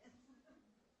Papa Vincent's.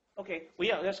 Okay, well,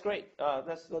 yeah, that's great.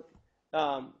 Let's look.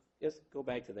 Let's go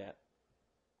back to that.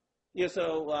 Yeah,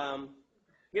 so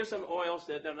here's some oils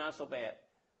that are not so bad.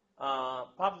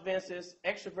 Papa Vincent's,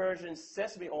 extra virgin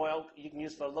sesame oil you can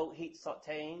use for low heat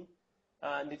sauteing.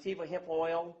 Nativa hemp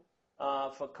oil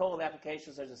for cold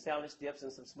applications such as salads, dips,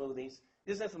 and some smoothies.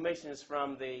 This information is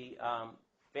from the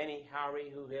Benny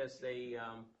Howry, who has the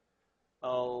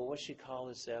what's she call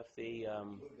herself? The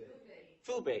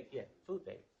food bake. Yeah, food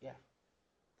bake. Yeah,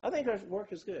 I think her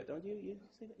work is good. Don't you? You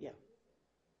see that? Yeah.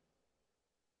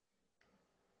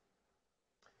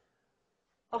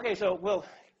 Okay, so we'll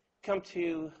come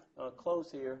to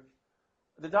close here.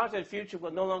 The doctor of the future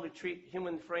will no longer treat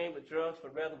human frame with drugs,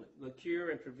 but rather will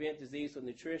cure and prevent disease with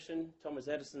nutrition. Thomas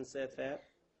Edison said that.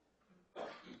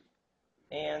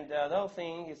 And the other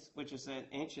thing, is, which is an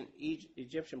ancient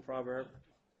Egyptian proverb,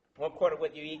 1/4 of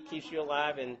what you eat keeps you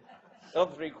alive, and the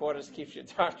other 3/4 keeps your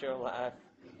doctor alive.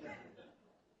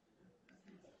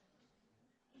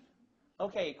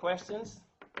 Okay, questions?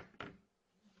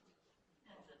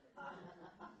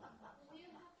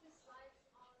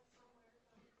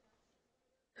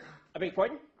 I beg your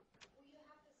pardon?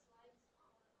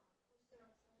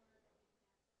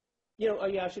 You know, oh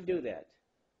yeah, I should do that.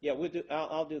 Yeah, we'll do.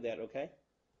 I'll do that. Okay.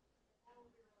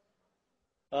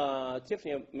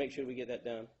 Tiffany will make sure we get that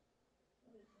done.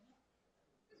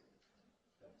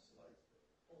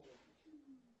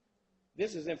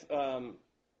 This is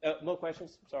more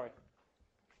questions. Sorry.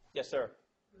 Yes, sir.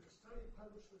 There's a study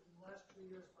published within the last 2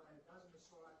 years by a dozen or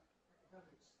so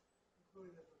academics,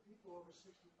 including that for people over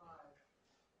 65,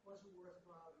 it wasn't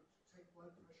worthwhile to take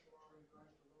blood pressure lowering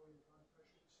drugs to lower your blood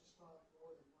pressure systolic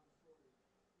lower than 140. Are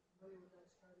you familiar with that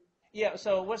study? Yeah.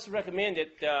 So what's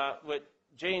recommended with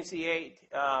JNC8?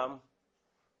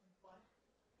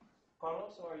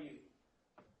 Carlos, or are you?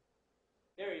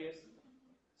 There he is.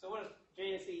 So what does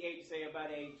JNC8 say about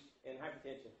age and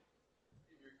hypertension?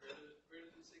 If you're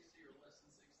greater than 60 or less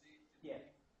than 60. Yeah.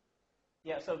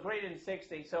 Yeah, so greater than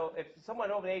 60. So if someone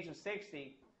over the age of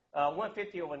 60,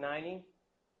 150 over 90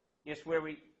 is where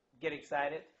we get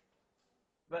excited.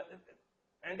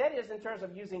 And that is in terms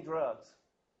of using drugs.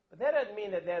 But that doesn't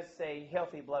mean that that's a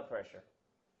healthy blood pressure.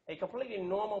 A completely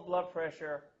normal blood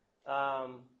pressure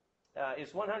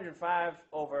is 105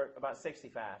 over about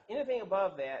 65. Anything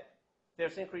above that,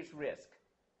 there's increased risk.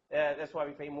 That's why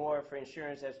we pay more for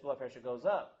insurance as blood pressure goes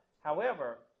up.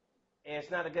 However, it's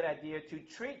not a good idea to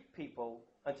treat people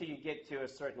until you get to a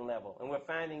certain level. And we're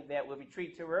finding that when we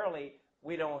treat too early,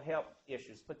 we don't help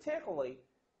issues, particularly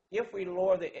if we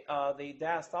lower the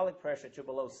diastolic pressure to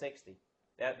below 60.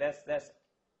 That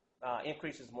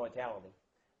increases mortality.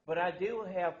 But I do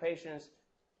have patients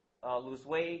lose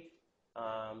weight,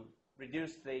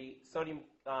 reduce the sodium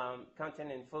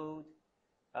content in food.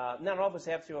 Not all of us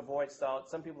have to avoid salt.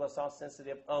 Some people are salt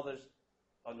sensitive, others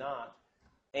are not.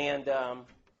 And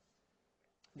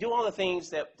do all the things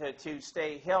to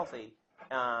stay healthy,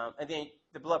 and then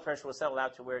the blood pressure will settle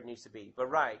out to where it needs to be. But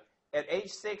right, at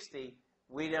age 60,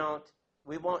 we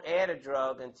won't add a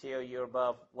drug until you're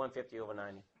above 150 over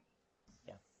 90.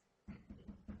 Yeah.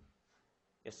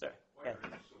 Yes, sir. Why Yeah.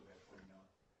 are eggs so bad for you now?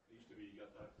 It used to be you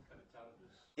got that kind of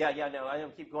toughness. Yeah, no, I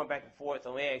don't keep going back and forth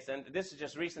on eggs. And this is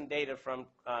just recent data from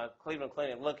Cleveland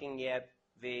Clinic looking at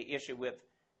the issue with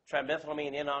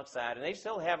trimethylamine N oxide, and they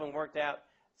still haven't worked out.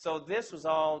 So this was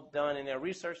all done in their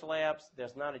research labs.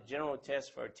 There's not a general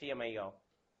test for TMAO.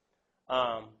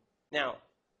 Now,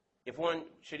 if one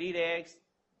should eat eggs,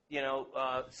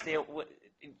 still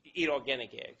eat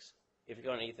organic eggs if you're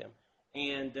going to eat them.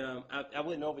 And I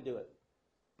wouldn't overdo it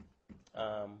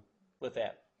with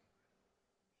that.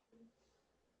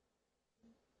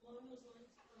 Along those lines,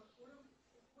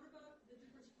 what about the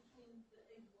difference between the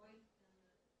egg white and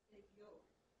the egg yolk?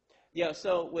 Yeah,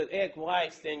 so with egg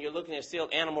whites, then you're looking at still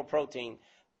animal protein.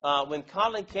 When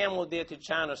Colin Campbell did the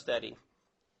China study,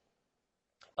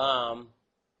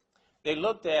 they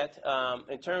looked at,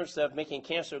 in terms of making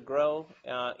cancer grow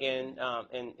in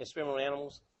experimental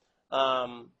animals,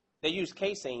 they used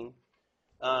casein,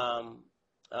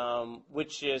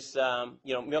 which is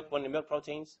milk, one of the milk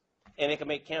proteins, and it can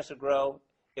make cancer grow.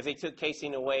 If they took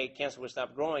casein away, cancer would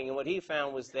stop growing. And what he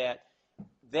found was that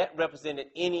represented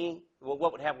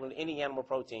what would happen with any animal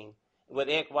protein. With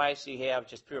egg whites, you have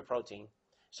just pure protein.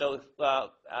 So,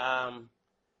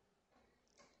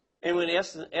 and when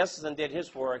Esselstyn did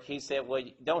his work, he said, well,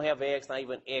 you don't have eggs, not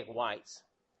even egg whites.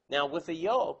 Now, with the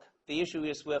yolk, the issue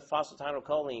is with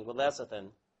phosphatidylcholine, with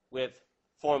lecithin, with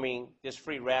forming this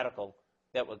free radical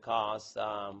that would cause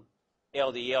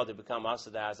LDL to become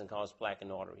oxidized and cause plaque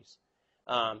in arteries.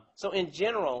 So in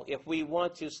general, if we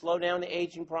want to slow down the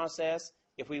aging process,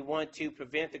 if we want to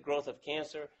prevent the growth of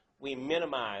cancer, we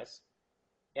minimize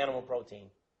animal protein.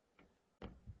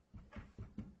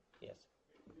 Yes?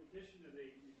 In addition to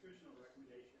the nutritional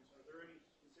recommendations, are there any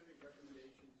specific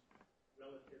recommendations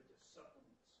relative to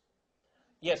supplements?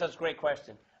 Yes, that's a great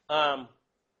question.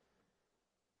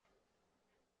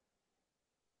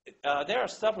 There are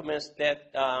supplements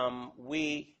that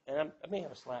and I may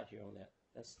have a slide here on that.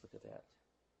 Let's look at that.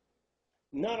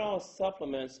 Not all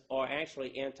supplements are actually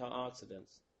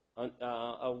antioxidants. I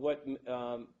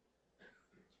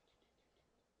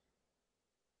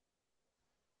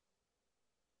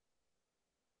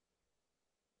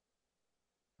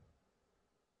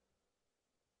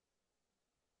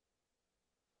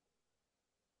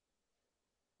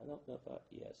don't know if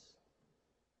yes.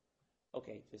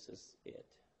 Okay, this is it.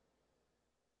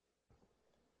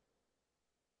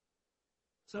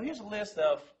 So here's a list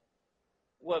of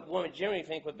what one would generally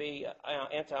think would be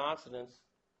antioxidants,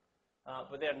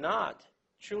 but they're not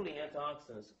truly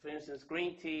antioxidants. For instance,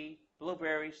 green tea,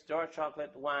 blueberries, dark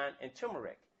chocolate, wine, and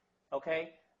turmeric.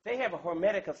 Okay? They have a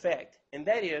hormetic effect, and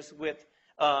that is with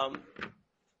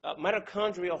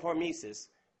mitochondrial hormesis.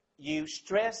 You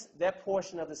stress that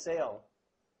portion of the cell,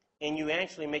 and you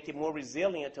actually make it more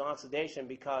resilient to oxidation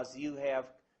because you have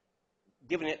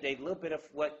given it a little bit of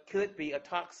what could be a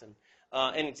toxin.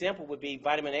 An example would be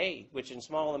vitamin A, which in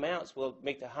small amounts will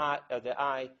make the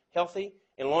eye healthy.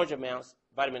 In large amounts,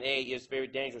 vitamin A is very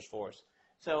dangerous for us.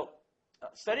 So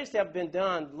studies have been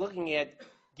done looking at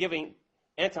giving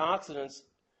antioxidants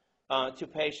to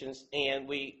patients, and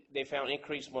they found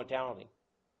increased mortality.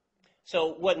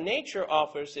 So what nature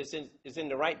offers is in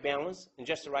the right balance and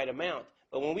just the right amount.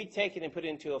 But when we take it and put it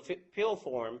into a pill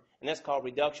form, and that's called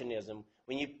reductionism,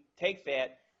 when you take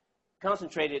that,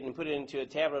 concentrate it and put it into a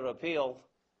tablet or a pill,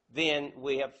 then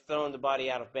we have thrown the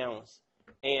body out of balance.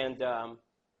 And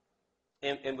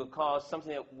will cause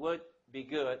something that would be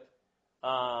good,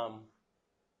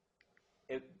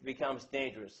 it becomes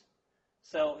dangerous.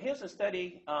 So here's a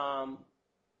study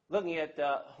looking at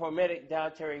hormetic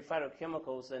dietary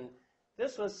phytochemicals, and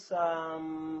this was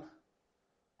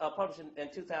published in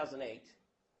 2008.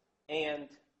 And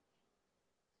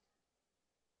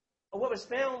what was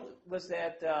found was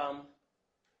that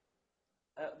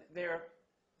their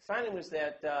finding was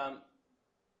that a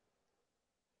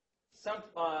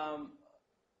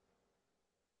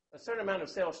certain amount of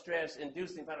cell stress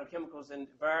inducing phytochemicals in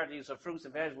varieties of fruits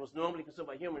and vegetables normally consumed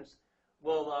by humans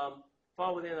will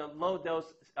fall within a low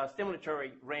dose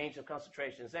stimulatory range of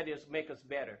concentrations. That is, make us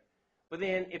better. But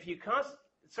then if you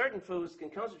certain foods can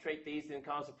concentrate these and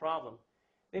cause a problem.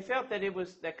 They felt that it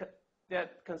was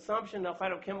that consumption of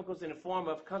phytochemicals in the form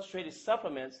of concentrated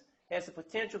supplements has the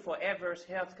potential for adverse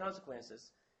health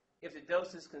consequences. If the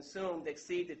doses consumed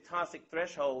exceed the toxic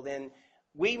threshold, then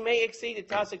we may exceed the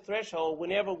toxic threshold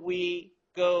whenever we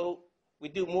do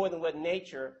more than what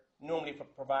nature normally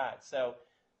provides. So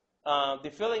the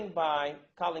filling by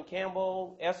Colin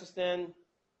Campbell, Esselstyn,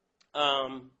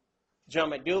 John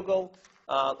McDougall,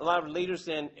 a lot of leaders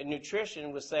in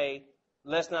nutrition would say,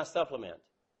 let's not supplement.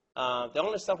 The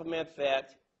only supplement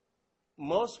that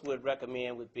most would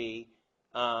recommend would be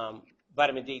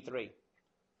vitamin D3.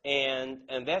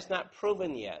 And that's not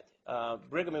proven yet.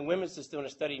 Brigham and Women's is doing a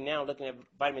study now looking at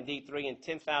vitamin D3 in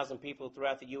 10,000 people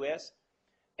throughout the U.S.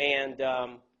 And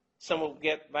some will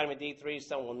get vitamin D3,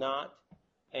 some will not.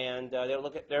 And they're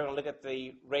going to look at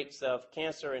the rates of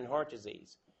cancer and heart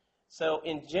disease. So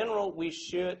in general, we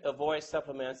should avoid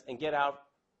supplements and get our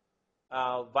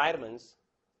vitamins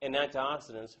and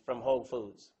antioxidants from whole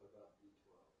foods.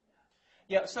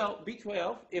 Yeah, so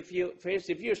B12, if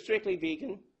you're strictly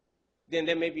vegan, then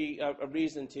there may be a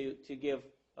reason to give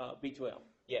B12,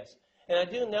 yes. And I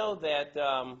do know that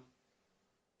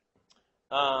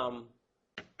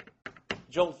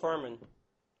Joel Furman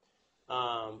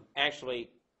actually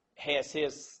has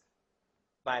his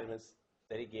vitamins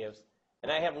that he gives,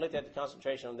 And I haven't looked at the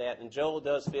concentration on that. And Joel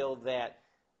does feel that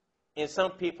in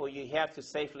some people you have to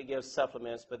safely give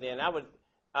supplements. But then I would,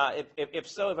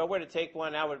 if I were to take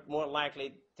one, I would more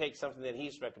likely take something that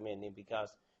he's recommending because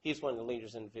he's one of the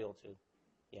leaders in the field too.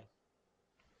 Yeah.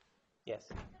 Yes.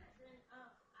 I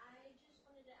just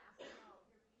wanted to ask about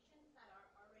your patients that are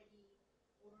already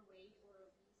overweight or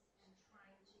obese and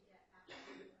trying to get back to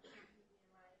a healthy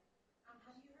BMI.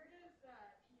 Have you heard of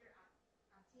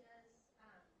Peter Attia's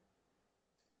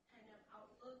kind of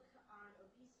outlook on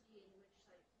obesity, in which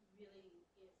like he really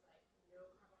is like no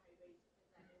carbohydrates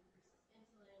because that increases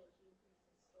insulin, which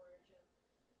increases storage of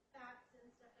fats and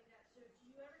stuff like that. So do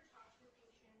you ever talk to your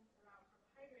patients about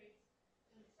carbohydrates?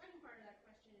 And the second part of that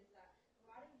question is that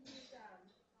a lot of these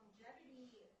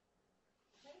longevity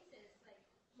places, like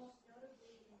most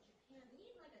notably in Japan, they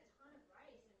eat like a ton of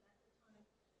rice, and that's a ton of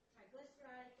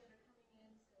triglycerides that are coming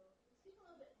in. So can you speak a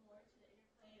little bit more to the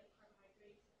interplay of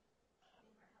carbohydrates and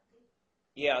being heart healthy?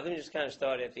 Yeah, let me just kind of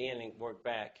start at the end and work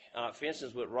back. For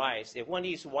instance, with rice, if one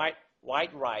eats white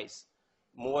rice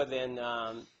more than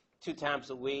 2 times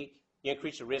a week, you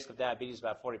increase the risk of diabetes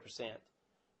by 40%.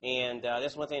 And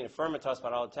that's one thing that Furman talks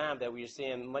about all the time, that we're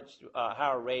seeing much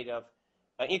higher rate of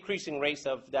increasing rates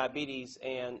of diabetes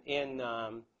and in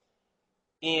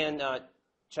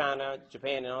China,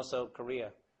 Japan, and also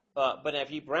Korea. But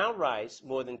if you eat brown rice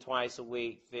more than twice a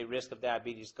week, the risk of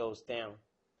diabetes goes down.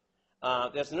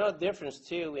 There's another difference,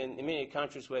 too, in many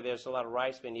countries where there's a lot of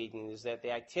rice being eaten, is that the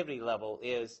activity level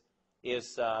is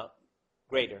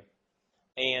greater.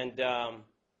 And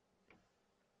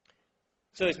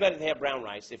so it's better to have brown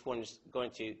rice if one is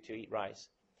going to eat rice.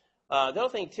 The other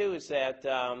thing, too, is that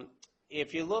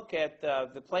if you look at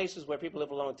the places where people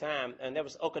live a long time, and there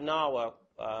was Okinawa,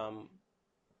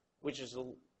 which is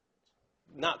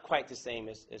not quite the same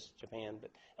as Japan,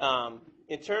 but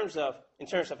in terms of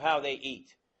how they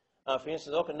eat. For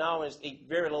instance, Okinawans eat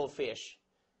very little fish.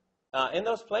 In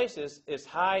those places, it's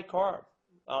high carb.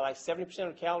 Like 70%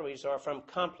 of calories are from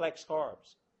complex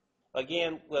carbs.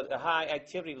 Again, with a high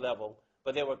activity level,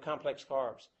 but they were complex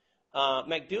carbs.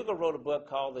 McDougall wrote a book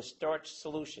called The Starch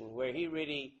Solution, where he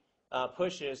really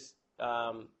pushes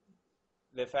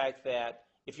the fact that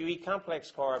if you eat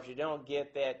complex carbs, you don't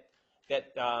get that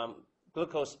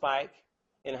glucose spike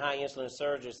and high insulin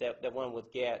surges that one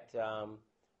would get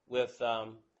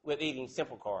with eating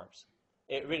simple carbs.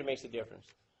 It really makes a difference.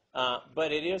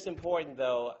 But it is important,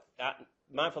 though,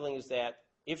 my feeling is that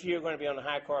if you're going to be on a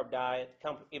high-carb diet,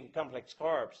 even complex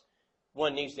carbs,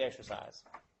 one needs to exercise.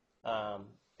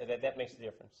 That makes a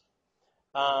difference.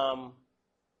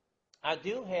 I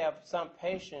do have some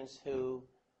patients who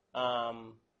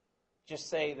just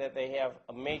say that they have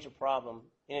a major problem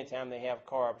anytime they have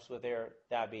carbs with their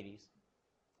diabetes,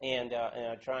 and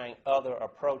are trying other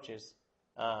approaches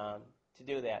to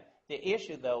do that. The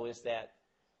issue, though, is that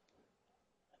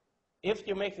if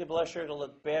you're making the blood sugar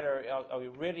look better, are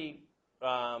you really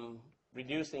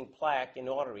reducing plaque in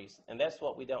arteries? And that's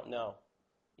what we don't know.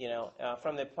 You know, for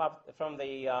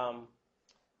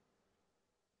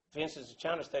instance, the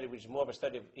China study, which is more of a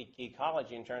study of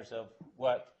ecology in terms of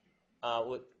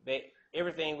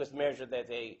everything was measured that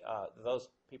those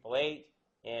people ate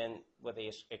and what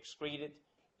they excreted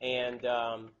and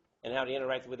how they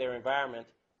interacted with their environment.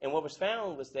 And what was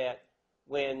found was that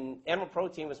when animal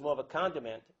protein was more of a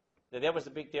condiment, that there was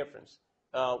a big difference.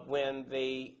 When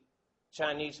the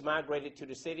Chinese migrated to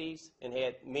the cities and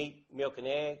had meat, milk, and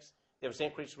eggs, there was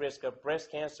increased risk of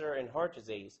breast cancer and heart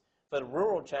disease. For the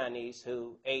rural Chinese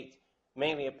who ate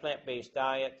mainly a plant-based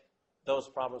diet, those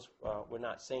problems were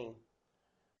not seen.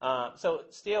 So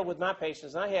still with my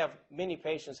patients, I have many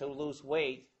patients who lose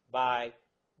weight by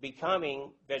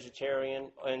becoming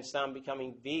vegetarian and some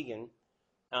becoming vegan.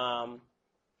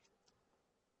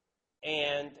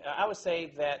 And I would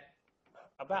say that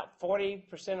about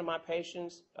 40% of my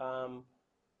patients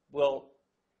will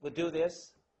do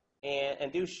this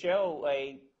and do show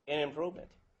an improvement,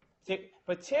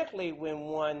 particularly when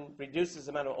one reduces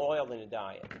the amount of oil in the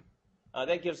diet.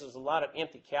 That gives us a lot of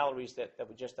empty calories that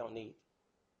we just don't need.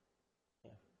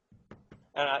 Yeah.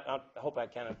 And I hope I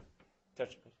kind of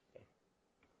touched it. Okay.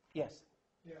 Yes?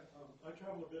 Yeah, I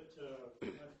travel a bit.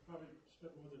 I've probably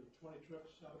spent more than 20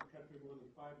 trips out of the country, more than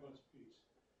 5 months apiece.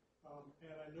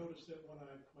 And I noticed that when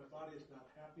my body is not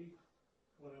happy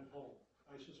when I'm home.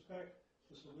 I suspect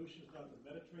the solution is not the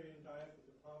Mediterranean diet, but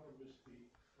the problem is the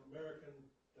American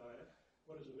diet,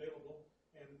 what is available,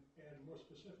 and more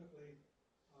specifically,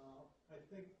 I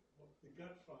think the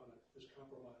gut fauna is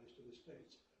compromised in the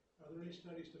States. Are there any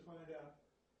studies to find out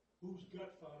whose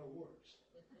gut fauna works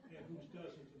and whose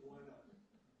doesn't, and why not?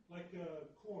 Like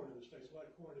corn in the States, a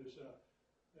lot of corn is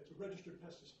it's a registered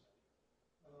pesticide.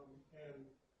 And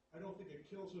I don't think it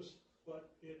kills us,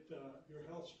 but your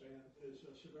health span is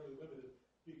severely limited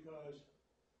because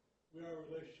we are a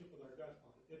relationship with our gut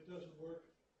on it. It doesn't work,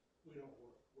 we don't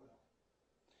work well.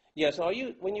 Yeah. So, are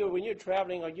you when you're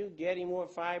traveling, are you getting more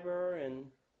fiber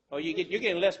or you're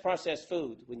getting less processed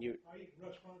food when you? I eat in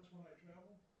restaurants when I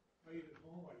travel. I eat at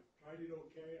home. I try to eat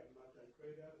okay. I'm not that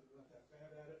great at it. I'm not that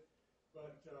bad at it.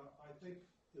 But I think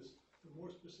the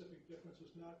more specific difference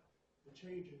is not the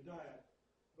change in diet,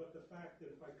 but the fact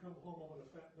that if I come home, I'm going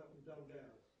to fatten up and dumb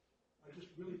down. I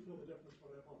just really feel the difference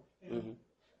when I'm home. And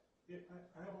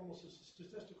I have almost a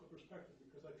statistical perspective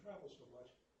because I travel so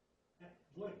much at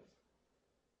length.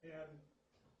 And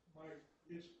my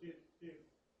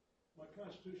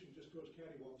constitution just goes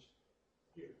cattywampus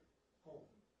here, home.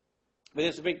 But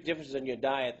there's a big difference in your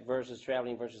diet versus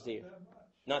traveling versus here.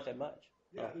 Not that much.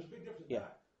 Yeah, there's a big difference in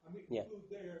diet. I'm eating food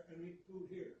there and I'm eating food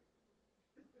here.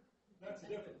 That's the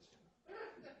difference.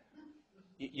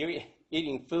 You're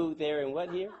eating food there and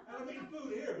what here? I'm eating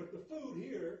food here, but the food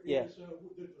here is the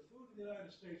food in the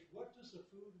United States. What does the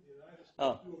food in the United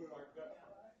States do with our gut?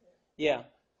 Yeah.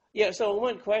 Yeah, so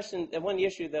one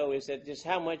issue, though, is that just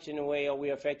how much, in a way, are we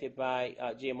affected by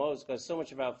GMOs, because so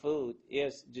much of our food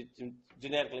is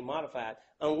genetically modified,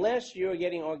 unless you're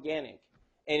getting organic.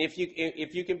 And if you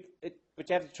can, but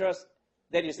you have to trust,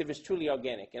 that is, if it's truly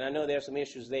organic. And I know there are some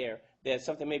issues there, that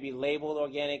something may be labeled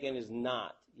organic and is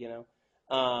not,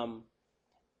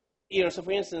 so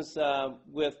for instance,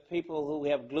 with people who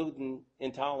have gluten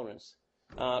intolerance,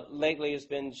 lately it's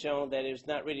been shown that it's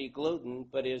not really gluten,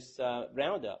 but it's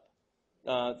Roundup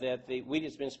that the wheat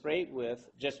has been sprayed with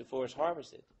just before it's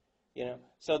harvested.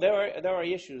 So there are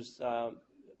issues,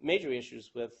 major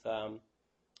issues with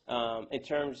in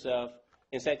terms of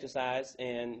insecticides,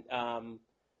 and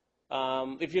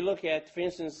if you look at, for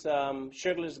instance,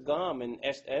 sugarless gum and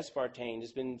aspartame,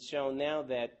 it's been shown now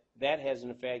that has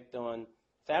an effect on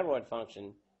thyroid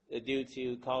function due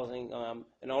to causing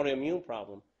an autoimmune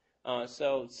problem.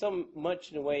 So much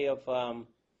in the way of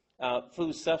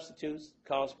food substitutes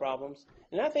cause problems.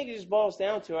 And I think it just boils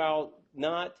down to our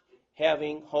not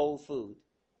having whole food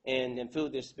and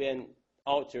food that's been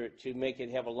altered to make it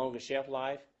have a longer shelf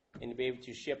life and to be able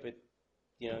to ship it,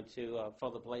 to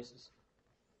further places.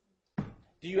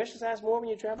 Do you exercise more when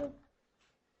you travel?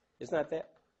 It's not that?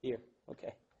 Here,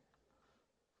 okay.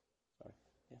 Sorry.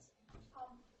 Yes.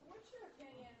 What's your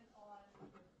opinion on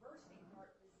reversing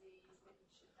heart disease, that you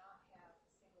should not have a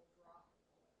single drop of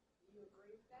oil? Do you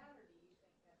agree with that, or do you think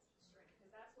that's extreme?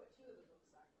 Because that's what two of the books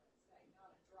I've read say,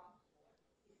 not a drop of oil,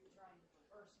 if you're trying to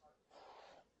reverse heart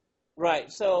disease.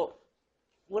 Right. So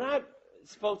when I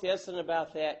spoke to Edson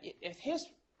about that, his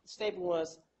statement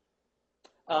was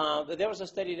that there was a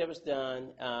study that was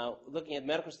done looking at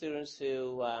medical students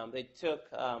who they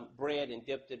took bread and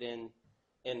dipped it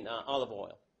in olive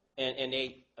oil and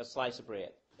ate a slice of bread.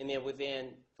 And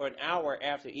then for an hour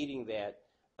after eating that,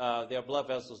 their blood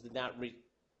vessels did not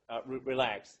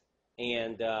relax,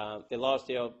 and they lost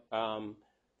the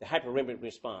hyperemic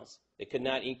response. They could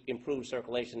not improve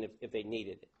circulation if they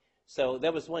needed it. So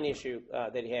that was one issue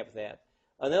that he had with that.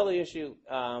 Another issue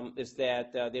is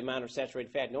that the amount of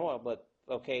saturated fat in oil, but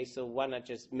okay, so why not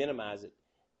just minimize it?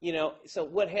 So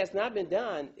what has not been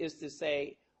done is to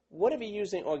say, what if you're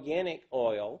using organic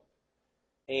oil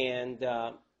and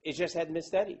it just hadn't been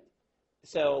studied?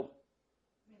 So,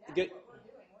 I mean, that's what we're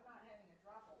doing. We're not having a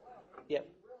drop of oil. We're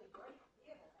really great to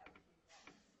be able to have a few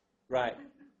drops. Right,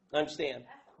 I understand.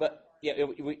 But,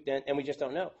 we just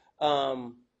don't know.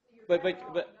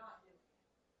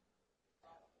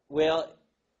 Well,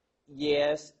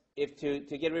 yes, to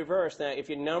get reversed. Now, if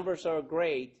your numbers are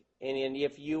great, and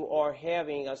if you are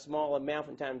having a small amount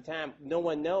from time to time, no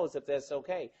one knows if that's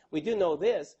okay. We do know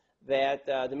this, that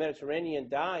the Mediterranean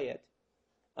diet,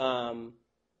 for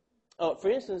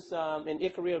instance, in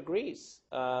Ikaria, Greece,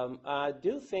 I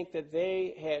do think that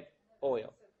they had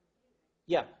oil.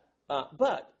 Yeah,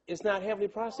 but it's not heavily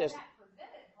processed. Well, that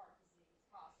prevented heart disease,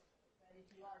 possibly, but if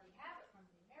you already have it from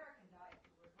the American diet to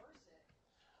reverse it.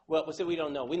 Well, see, we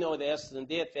don't know. We know that Esselstyn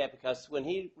did that because when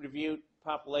he reviewed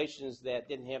populations that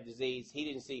didn't have disease, he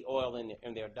didn't see oil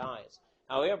in their diets.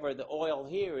 However, the oil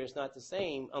here is not the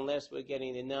same unless we're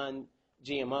getting the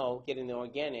non-GMO, getting the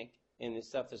organic, and the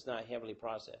stuff that's not heavily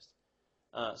processed.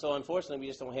 So unfortunately, we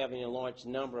just don't have any large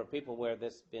number of people where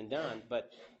that's been done.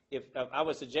 But if I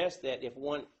would suggest that if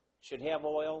one should have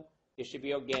oil, it should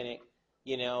be organic,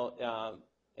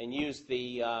 and use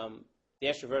the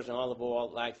extra virgin olive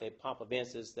oil like the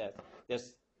papavensis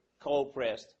that's cold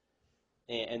pressed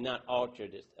and not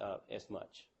altered as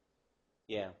much.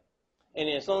 Yeah. And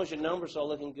as long as your numbers are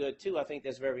looking good too, I think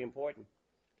that's very important.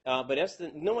 But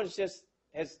no one's just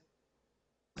has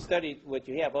studied what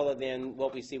you have other than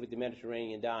what we see with the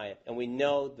Mediterranean diet. And we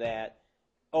know that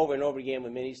over and over again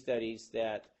with many studies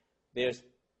that there's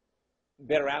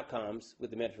better outcomes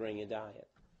with the Mediterranean diet.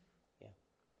 Yeah.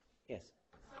 Yes?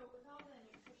 So with all the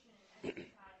nutrition and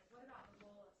exercise, what about the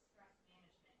role of stress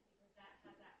management? Because that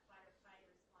has that fight or flight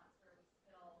response where we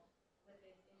spill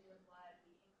lipids into the blood,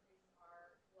 we increase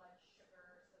our blood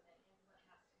sugar, so then insulin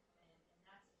has to come in, and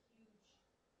that's a huge,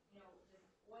 does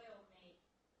oil make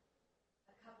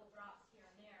a couple drops here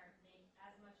and there make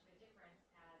as much of a difference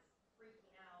as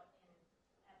freaking out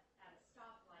at a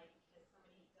stoplight because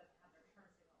somebody doesn't have their turn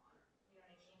signal on? You know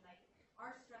what I mean? Like,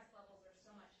 our stress levels are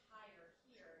so much higher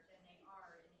here than they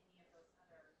are in any of those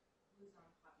other blue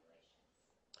zone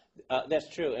populations. That's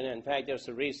true. And in fact, there's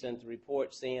a recent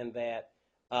report saying that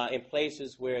in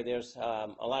places where there's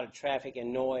a lot of traffic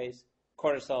and noise,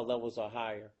 cortisol levels are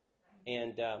higher.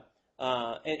 And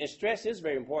stress is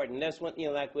very important. And that's one,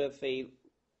 like with the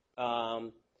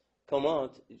Joan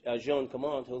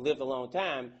Comont, who lived a long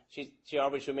time, she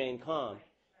always remained calm.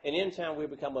 And anytime we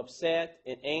become upset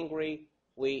and angry,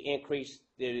 we increase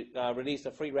the release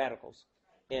of free radicals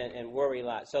and worry a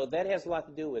lot. So that has a lot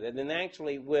to do with it. And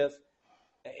actually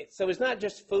so it's not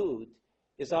just food,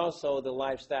 it's also the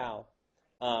lifestyle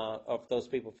of those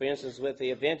people. For instance, with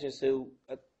the Adventists who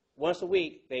once a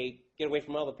week they get away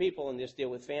from other people and just deal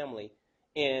with family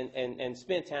and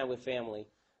spend time with family.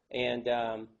 And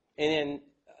then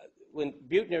when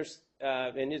Buechner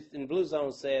in Blue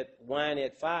Zone said wine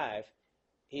at 5,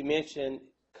 he mentioned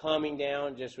calming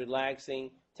down, just relaxing,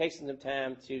 taking some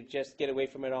time to just get away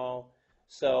from it all.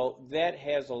 So that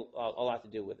has a lot to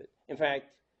do with it. In fact,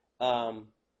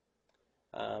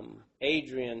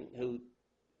 Adrian, who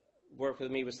worked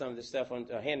with me with some of the stuff on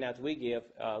handouts we give,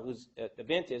 who's at the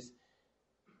Adventist,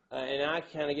 and I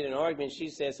kind of get in an argument. She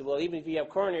says, well, even if you have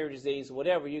coronary disease or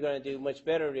whatever, you're going to do much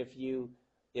better if you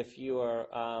are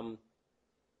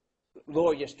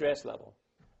lower your stress level.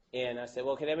 And I said,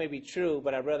 well, okay, that may be true,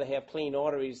 but I'd rather have clean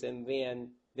arteries and then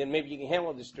maybe you can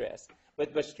handle the stress.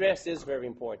 But stress is very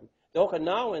important. The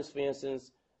Okinawans, for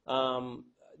instance,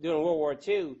 during World War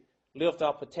II, lived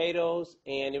off potatoes,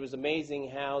 and it was amazing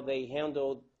how they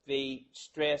handled the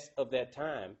stress of that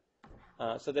time.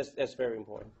 So that's very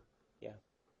important. Yeah.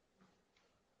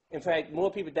 In fact,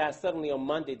 more people die suddenly on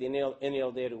Monday than any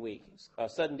other day of the week.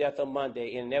 Sudden death on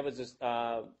Monday, and that was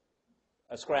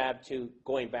ascribed to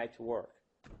going back to work.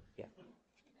 Yeah.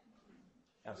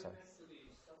 I'm sorry.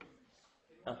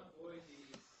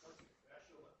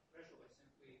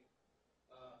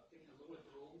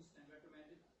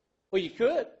 Well, you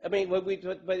could. I mean,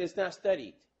 but it's not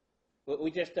studied. We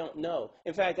just don't know.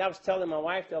 In fact, I was telling my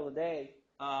wife the other day,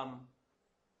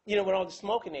 with all the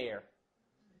smoke in the air.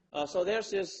 So there's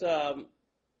this,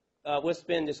 what's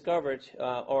been discovered,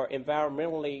 are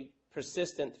environmentally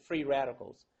persistent free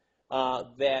radicals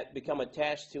that become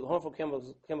attached to, harmful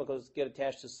chemicals get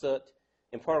attached to soot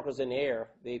and particles in the air,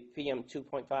 the PM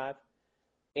 2.5,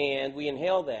 and we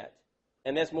inhale that.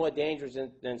 And that's more dangerous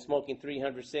than smoking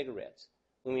 300 cigarettes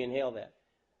when we inhale that.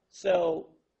 So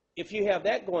if you have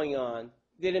that going on,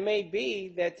 then it may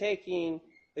be that taking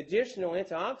additional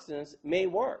antioxidants may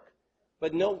work,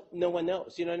 but no one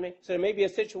knows. You know what I mean? So there may be a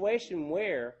situation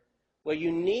where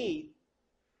you need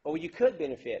or you could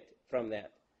benefit from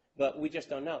that, but we just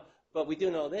don't know. But we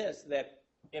do know this, that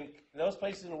in those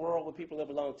places in the world where people live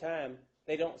a long time,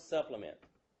 they don't supplement.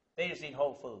 They just eat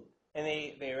whole food, and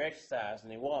they exercise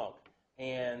and they walk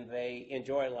and they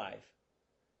enjoy life.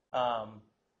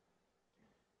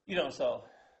 So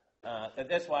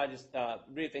that's why I just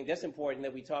really think that's important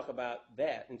that we talk about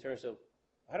that in terms of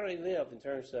how do they live in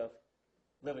terms of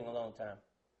living a long time.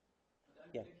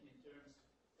 Yeah. Thinking in terms,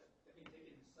 I've been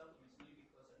taking supplements maybe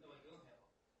because I know I don't have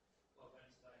a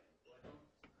balanced diet, or I don't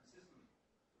consistently.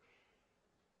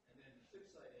 And then the flip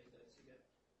side is that see that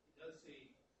it does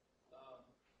say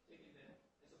taking them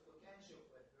as a potential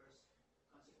for adverse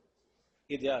consequences.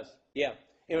 It does, yeah.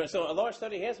 So a large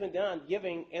study has been done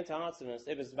giving antioxidants.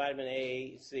 It was vitamin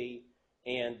A, C,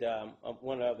 and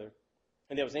one other,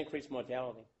 and there was increased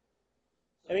mortality.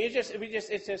 I mean,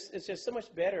 it's just so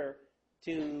much better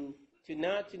to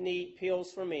not to need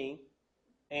pills for me,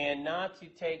 and not to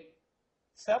take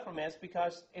supplements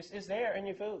because it's there in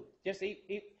your food. Just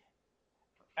eat.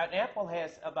 An apple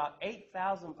has about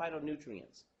 8,000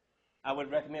 phytonutrients. I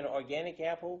would recommend an organic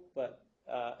apple, but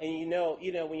and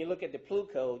when you look at the Plu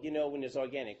code, when it's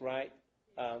organic, right?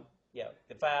 The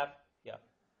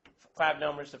five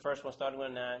numbers. The first one starting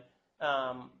with 9,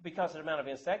 because of the amount of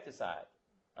insecticide.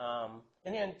 And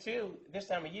then 2, this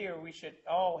time of year we should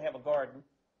all have a garden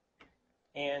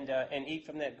and eat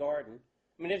from that garden.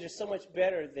 I I mean, they're just so much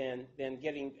better than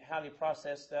getting highly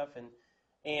processed stuff,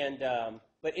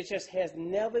 but it just has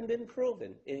never been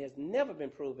proven. It has never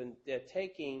been proven that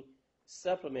taking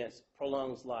supplements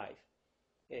prolongs life.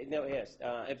 It never has.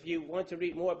 If you want to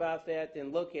read more about that,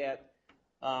 then look at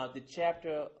the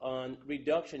chapter on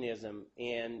reductionism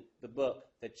in the book,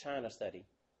 The China Study,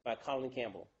 by Colin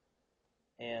Campbell.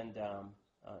 And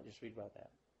just read about that.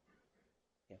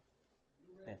 Yeah.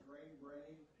 You read Grain Brain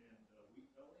and Wheat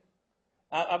Belly?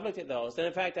 I've looked at those. And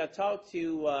in fact, I talked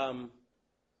to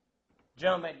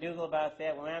John McDougall about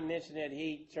that. When I mentioned it,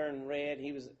 he turned red.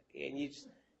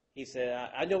 He said,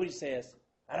 I know what he says.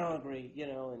 I don't agree,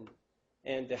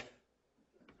 and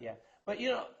yeah. But,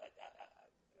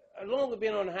 along with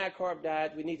being on a high-carb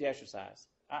diet, we need to exercise.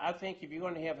 I think if you're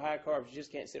going to have high carbs, you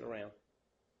just can't sit around.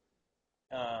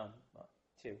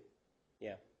 Too,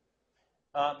 yeah.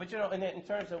 But in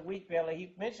terms of wheat belly,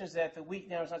 he mentions that the wheat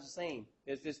now is not the same.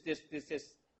 There's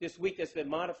this wheat that's been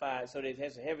modified so that it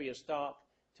has a heavier stalk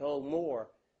to hold more,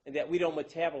 and that we don't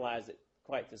metabolize it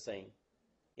quite the same.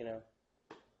 Yeah.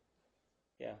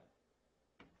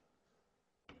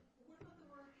 What about the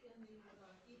work in the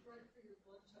Eat Right for Your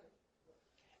Blood Type?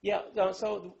 Yeah,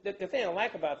 so the thing I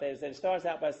like about that is that it starts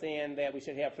out by saying that we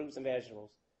should have fruits and vegetables.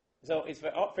 So it's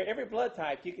for every blood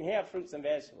type, you can have fruits and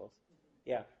vegetables.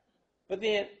 Yeah. But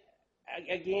then,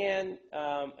 again,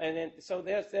 so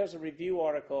there's a review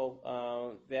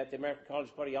article that the American College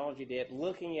of Cardiology did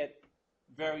looking at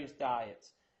various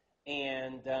diets.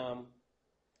 And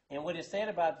what it said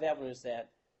about that one is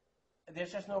that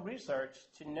there's just no research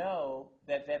to know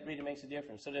that that really makes a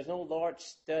difference. So there's no large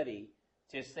study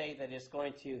to say that it's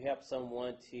going to help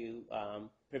someone to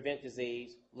prevent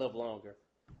disease, live longer,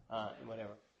 and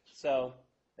whatever. So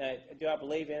do I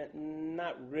believe in it?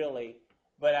 Not really.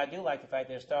 But I do like the fact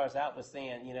that it starts out with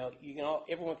saying,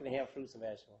 everyone can have fruits and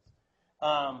vegetables.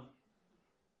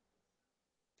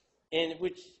 And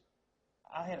which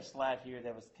I had a slide here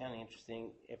that was kind of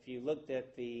interesting. If you looked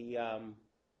at the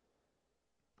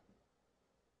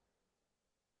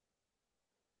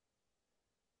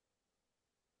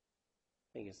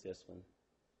I think it's this one.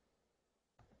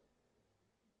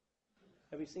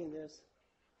 Have you seen this?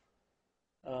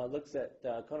 Looks at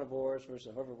carnivores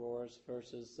versus herbivores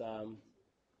versus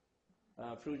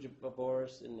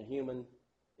frugivores in the human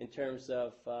in terms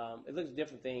of, it looks at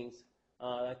different things,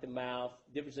 like the mouth,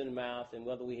 difference in the mouth, and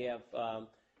whether we have,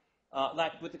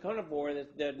 like with the carnivore,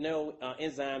 there are no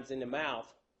enzymes in the mouth,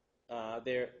 but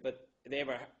they have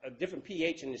a different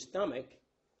pH in the stomach.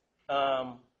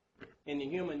 In the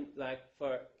human,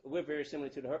 we're very similar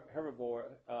to the herbivore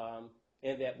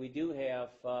in that we do have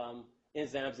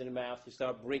enzymes in the mouth to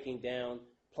start breaking down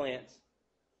plants.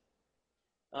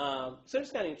 So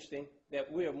it's kind of interesting that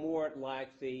we are more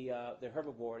like the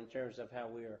herbivore in terms of how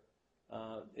we're,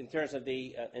 in terms of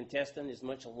the intestine is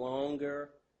much longer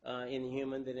in the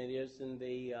human than it is in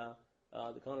the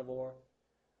carnivore.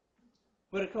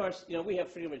 But of course, we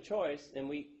have freedom of choice, and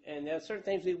there are certain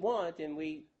things we want, and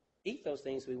we eat those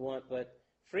things we want, but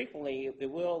frequently it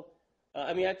will.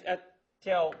 I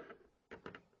tell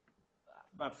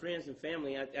my friends and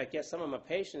family, I guess some of my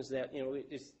patients that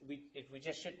we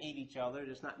just shouldn't eat each other.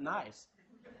 It's not nice,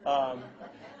 and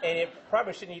it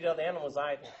probably shouldn't eat other animals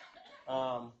either.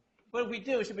 But if we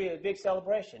do, it should be a big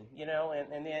celebration,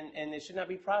 and it should not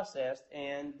be processed,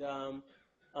 and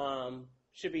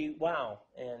should be wow,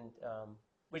 and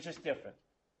which is different.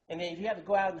 And then if you have to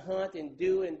go out and hunt and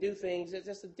do things, it's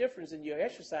just a difference in your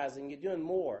exercising. You're doing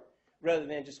more rather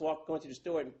than just going to the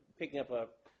store and picking up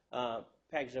a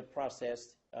package of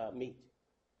processed meat.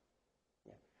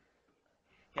 Yeah.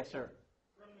 Yes, sir.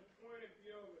 From the point of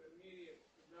view of an immediate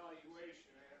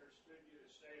evaluation, I understood you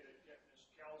to say that getting this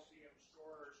calcium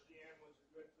score or scan was a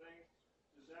good thing.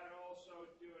 Does that also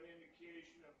do an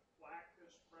indication of plaque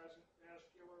that's present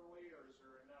vascularly, or is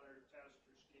there another test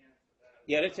or scan for that?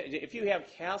 Yeah, if you have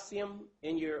calcium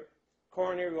in your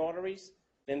coronary arteries,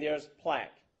 then there's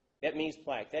plaque. That means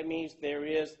plaque. That means there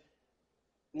is.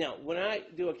 Now, when I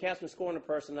do a calcium score on a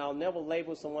person, I'll never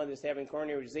label someone that's having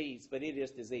coronary disease, but it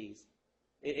is disease.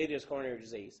 It is coronary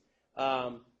disease.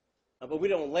 But we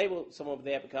don't label someone with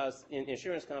that because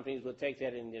insurance companies will take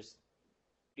that and just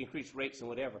increase rates and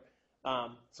whatever.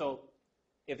 So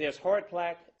if there's hard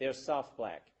plaque, there's soft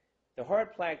plaque. The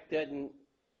hard plaque doesn't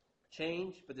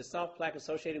change, but the soft plaque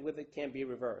associated with it can be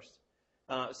reversed.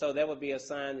 So that would be a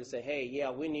sign to say, hey, yeah,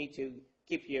 we need to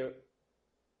keep your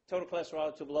total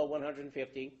cholesterol to below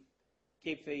 150,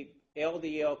 keep the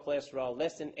LDL cholesterol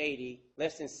less than 80,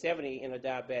 less than 70 in a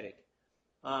diabetic.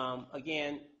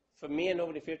 Again, for men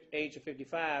over the age of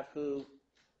 55 who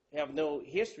have no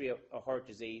history of heart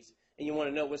disease and you want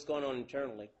to know what's going on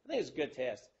internally, I think it's a good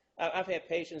test. I've had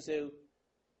patients who,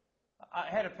 I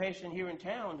had a patient here in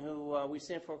town who we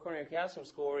sent for a coronary calcium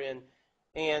score and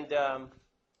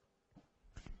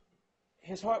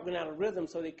his heart went out of rhythm,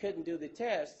 so they couldn't do the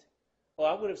test. Well,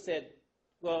 I would have said,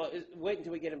 well, wait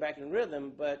until we get him back in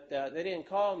rhythm, but they didn't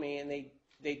call me, and they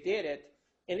did it,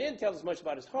 and it didn't tell us much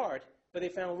about his heart, but they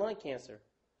found lung cancer.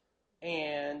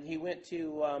 And he went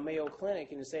to Mayo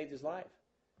Clinic, and it saved his life.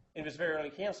 It was very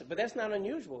early cancer, but that's not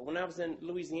unusual. When I was in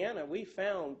Louisiana, we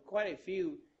found quite a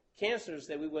few cancers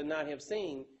that we would not have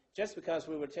seen just because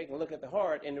we were taking a look at the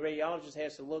heart, and the radiologist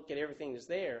has to look at everything that's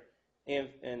there, and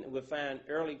would find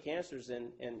early cancers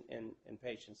in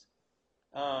patients.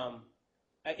 I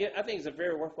think it's a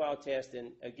very worthwhile test,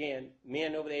 and again,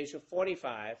 men over the age of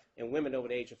 45 and women over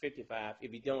the age of 55,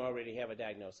 if you don't already have a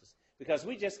diagnosis. Because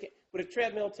we just get, with a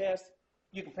treadmill test,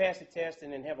 you can pass the test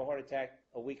and then have a heart attack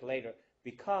a week later,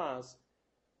 because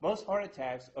most heart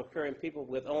attacks occur in people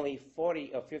with only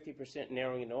 40 or 50%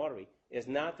 narrowing in the artery. It's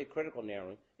not the critical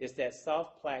narrowing. It's that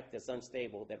soft plaque that's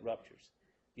unstable that ruptures.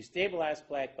 You stabilize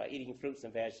plaque by eating fruits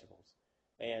and vegetables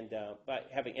and by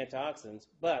having antioxidants,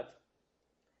 but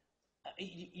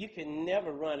you can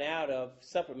never run out of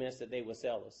supplements that they will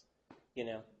sell us, you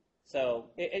know. So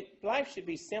life should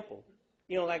be simple.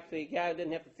 You know, like the guy who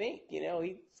doesn't have to think, you know,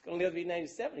 he's going to live to be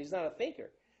 97. He's not a thinker.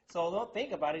 So don't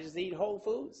think about it. Just eat whole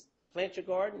foods. Plant your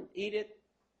garden, eat it,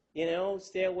 you know,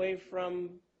 stay away from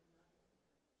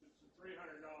It's a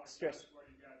 $300 stress. That's what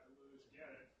you got to lose, get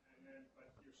it. And then,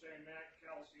 but you're saying that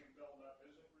calcium buildup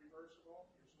isn't reversible?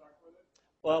 You're stuck with it?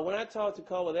 Well, when I talked to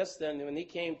Carl Eston, when he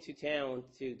came to town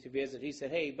to visit, he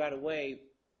said, hey, by the way,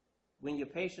 when your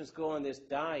patients go on this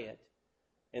diet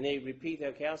and they repeat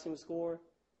their calcium score,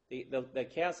 the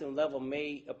calcium level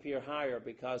may appear higher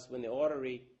because when the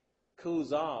artery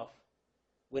cools off,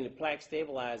 when the plaque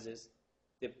stabilizes,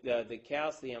 the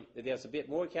calcium, there's a bit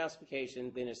more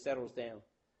calcification, then it settles down.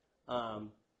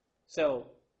 So,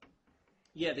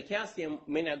 yeah, the calcium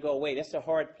may not go away. That's a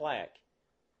hard plaque.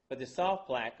 But the soft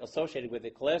plaque associated with the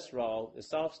cholesterol, the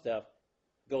soft stuff,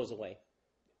 goes away.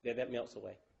 That melts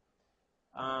away.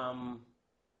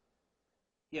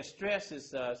 Yeah, stress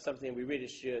is something we really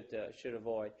should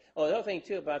avoid. Oh, the other thing,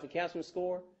 too, about the calcium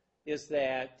score is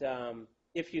that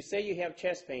if you say you have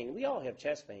chest pain, we all have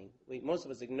chest pain. Most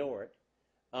of us ignore it.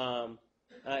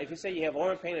 If you say you have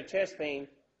arm pain or chest pain.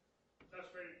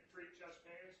 That's ready to treat chest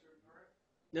pain is to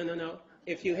ignore it? No.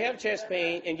 If you have chest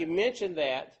pain and you mention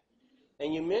that,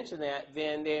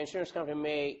 then the insurance company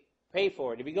may pay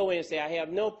for it. If you go in and say, I have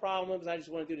no problems, I just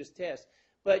want to do this test.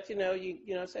 But, you know,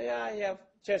 say, I have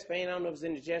chest pain, I don't know if it's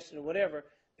indigestion or whatever,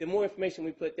 the more information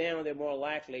we put down, they're more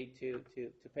likely to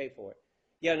pay for it.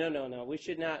 Yeah, no. We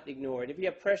should not ignore it. If you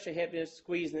have pressure, heaviness,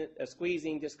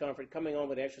 squeezing discomfort coming on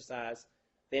with exercise,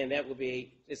 then that would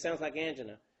be, it sounds like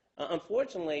angina.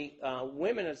 Unfortunately,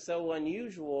 women are so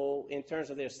unusual in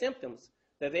terms of their symptoms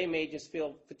that they may just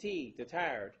feel fatigued or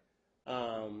tired.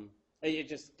 It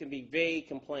just can be vague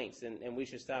complaints, and we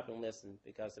should stop and listen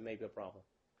because it may be a problem.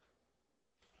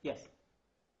 Yes?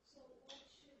 So what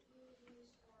should you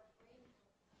use for brain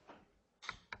health?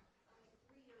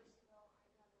 3 years ago, I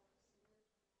got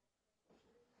a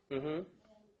severe Mm-hmm. and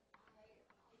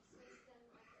since then,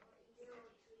 like a year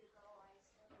or 2 ago, I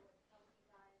started with healthy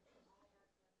diet and all that,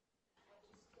 but I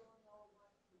just don't know what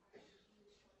I should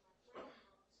use for my brain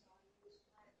health, so I use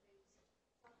plant-based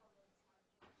supplements like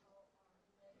ginkgo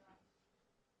or omega,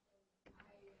 and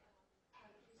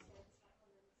like you said,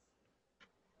 supplements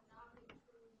have not been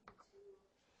proven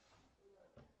to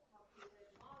help you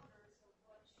live longer, so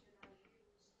what should I use to help support my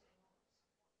brain?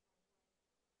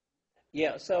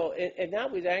 Yeah, so and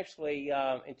that was actually,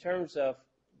 in terms of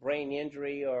brain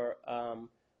injury or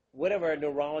whatever a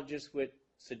neurologist would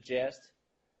suggest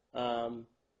would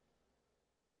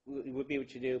be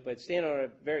what you do. But staying on a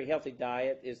very healthy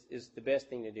diet is the best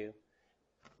thing to do.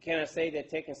 Can I say that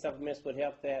taking supplements would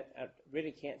help that? I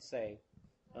really can't say.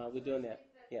 We're doing that.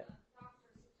 Yeah.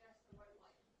 Doctors suggest the word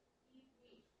like eat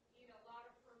meat, eat a lot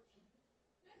of protein.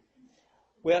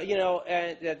 Well, you know,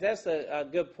 that's a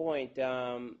good point.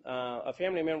 A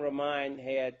family member of mine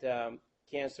had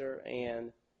cancer,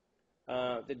 and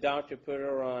the doctor put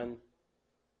her on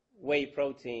whey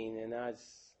protein, and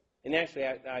actually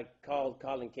I called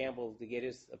Colin Campbell to get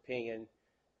his opinion,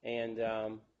 and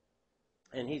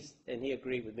he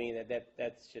agreed with me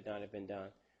that should not have been done,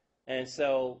 and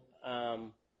so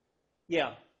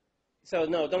yeah, so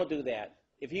no, don't do that.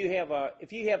 If you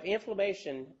have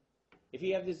inflammation, if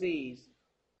you have disease,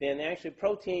 then actually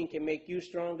protein can make you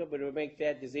stronger, but it will make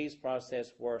that disease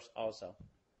process worse also.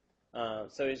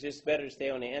 So it's just better to stay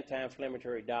on an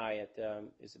anti-inflammatory diet.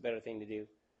 It's a better thing to do.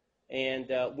 And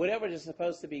whatever is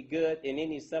supposed to be good in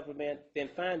any supplement, then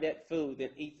find that food, then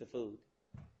eat the food,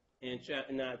 and try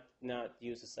not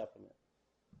use the supplement.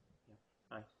 Yeah.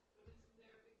 Hi.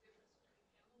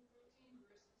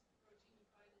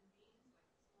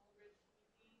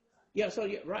 Yeah. So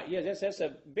yeah, right. Yeah, that's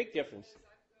a big difference.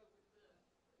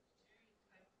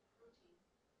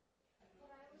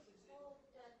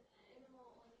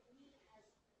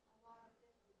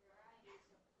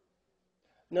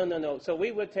 No. So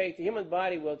we would take, the human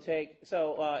body will take,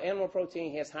 so animal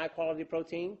protein has high quality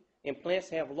protein, and plants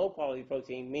have low quality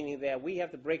protein, meaning that we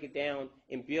have to break it down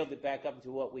and build it back up to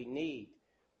what we need.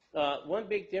 One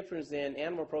big difference in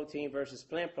animal protein versus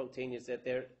plant protein is that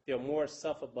there are more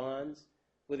sulfur bonds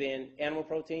within animal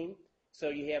protein. So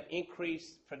you have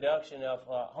increased production of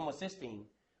homocysteine,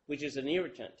 which is an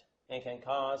irritant and can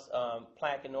cause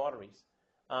plaque in the arteries.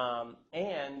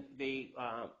 And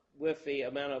with the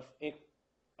amount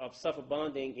of sulfur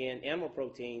bonding in animal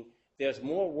protein, there's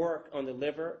more work on the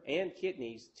liver and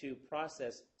kidneys to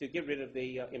process, to get rid of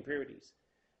the impurities.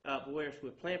 Whereas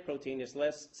with plant protein, there's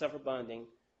less sulfur bonding.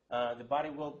 The body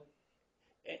will,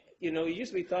 it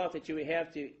used to be thought that you would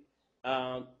have to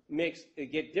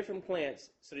get different plants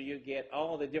so that you get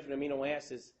all the different amino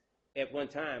acids at one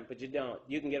time, but you don't.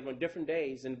 You can get them on different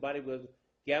days, and the body will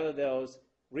gather those,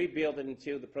 rebuild it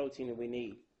into the protein that we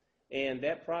need. And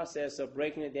that process of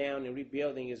breaking it down and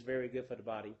rebuilding is very good for the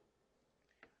body.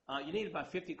 You need about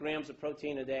 50 grams of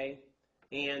protein a day,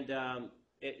 and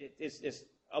it's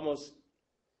almost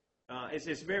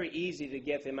it's very easy to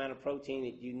get the amount of protein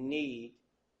that you need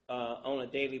on a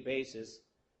daily basis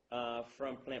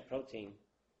from plant protein.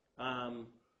 I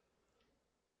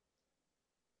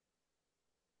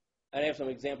have some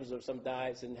examples of some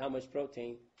diets and how much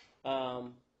protein.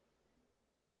 So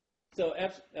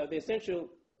the essential,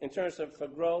 in terms of for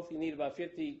growth, you need about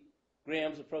 50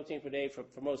 grams of protein per day for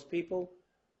most people.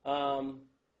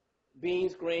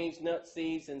 Beans, grains, nuts,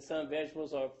 seeds, and some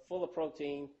vegetables are full of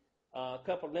protein. A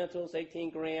cup of lentils,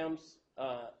 18 grams.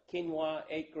 Quinoa,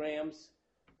 8 grams.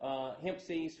 Hemp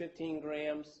seeds, 15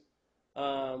 grams.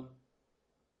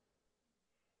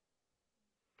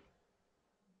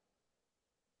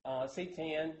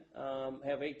 Seitan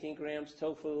have 18 grams.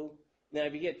 Tofu. Now,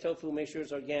 if you get tofu, make sure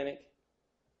it's organic.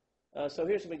 So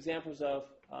here's some examples of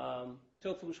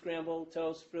tofu scramble,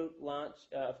 toast, fruit, lunch,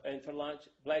 and for lunch,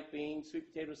 black beans,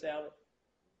 sweet potato salad,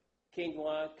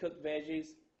 quinoa, cooked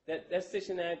veggies. That's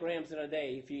 69 grams in a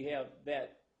day if you have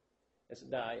that as a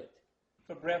diet.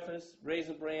 For breakfast,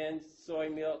 raisin bran, soy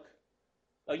milk.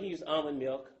 You can use almond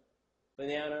milk,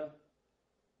 banana,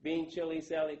 bean chili,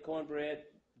 salad, cornbread,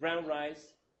 brown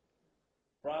rice,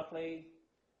 broccoli.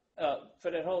 For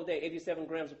that whole day, 87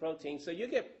 grams of protein. So you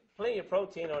get plenty of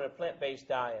protein on a plant-based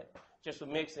diet, just with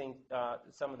mixing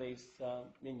some of these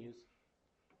menus.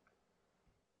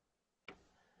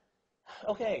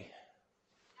 Okay.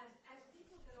 As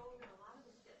people get older, a lot of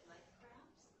us get leg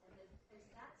cramps, and is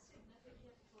that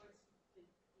significant towards the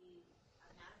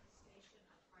manifestation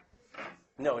of heart disease?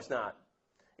 No, it's not.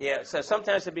 Yeah, so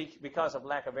sometimes it be because of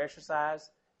lack of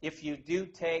exercise. If you do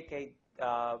take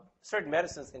certain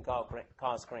medicines can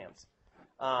cause cramps.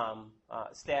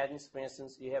 Statins, for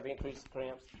instance, you have increased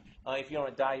cramps. If you're on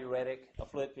a diuretic, a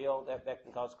fluid pill, that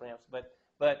can cause cramps.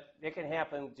 But it can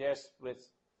happen just with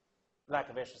lack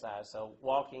of exercise. So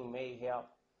walking may help.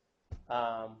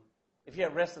 If you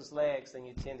have restless legs, then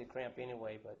you tend to cramp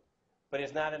anyway. But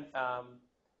it's not.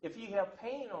 If you have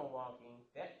pain on walking,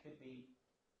 that could be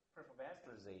peripheral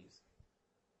vascular disease.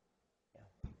 Yeah.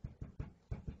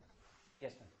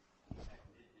 Yes, ma'am.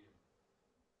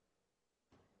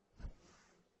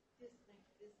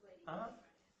 Uh-huh.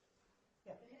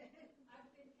 Yeah.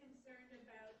 I've been concerned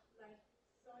about, like,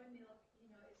 soy milk,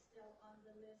 is still on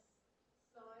the list.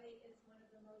 Soy is one of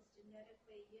the most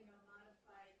genetically,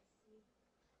 modified seeds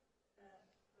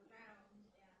around, and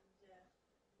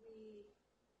we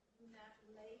do not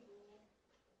label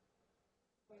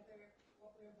whether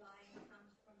what we're buying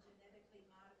comes from genetically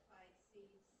modified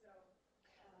seeds. So,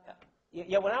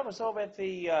 yeah, when I was over at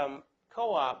the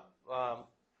co-op,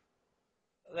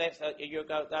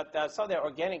 I saw their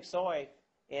organic soy,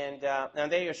 and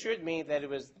they assured me that it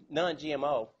was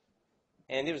non-GMO,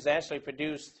 and it was actually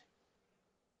produced,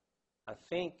 I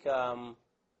think,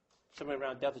 somewhere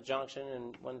around Delta Junction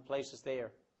and one of the places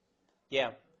there.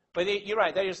 Yeah, but you're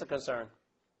right, that is a concern.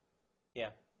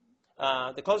 Yeah,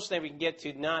 the closest thing we can get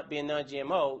to not being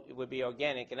non-GMO would be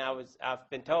organic, and I've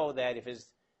been told that if it's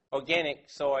organic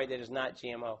soy, that is not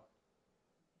GMO.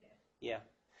 Yeah.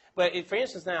 But for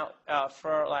instance, now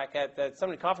for like at some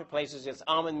of the coffee places, it's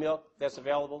almond milk that's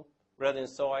available. rather than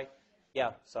soy.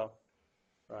 Yeah, so,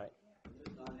 right.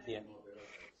 Yeah.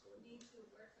 Need to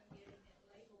work on getting it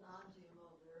labeled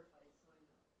non-GMO verified soy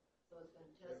milk. So it's been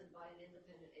tested by an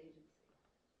independent agency.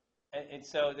 And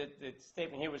so the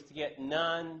statement here was to get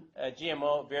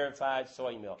non-GMO verified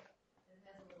soy milk. It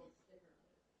has a little sticker on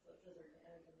it, so it says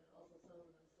organic, and then also some of them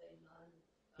say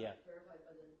Yeah. verified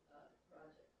by the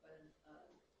project, by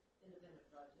an independent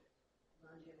project,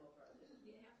 non-GMO project.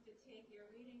 You have to take your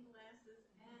reading glasses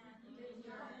and your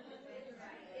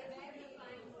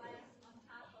magnifying glass on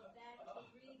top of that to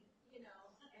read, you know,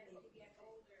 as you get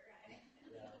older.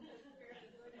 Very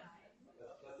good eyes.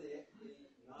 But the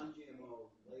non-GMO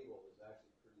label is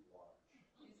actually pretty large.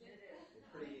 Is it? It's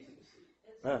pretty easy to see.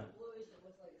 It's bluish, it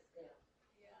looks like a stamp.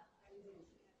 Yeah, easy to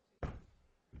see.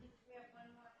 We have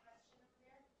one more question over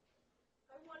here.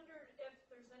 I wondered if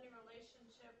there's any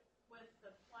relationship with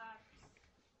the plaques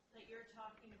that you're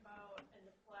talking about and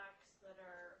the plaques that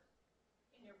are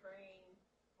in your brain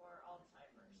for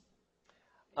Alzheimer's.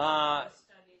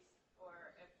 Studies,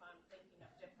 or if I'm thinking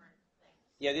of different things.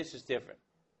 Yeah, this is different.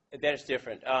 That is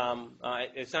different.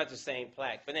 It's not the same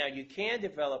plaque. But now you can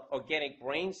develop organic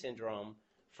brain syndrome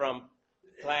from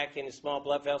plaque in the small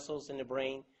blood vessels in the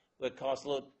brain, that cause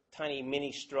little tiny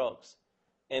mini strokes.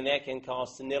 And that can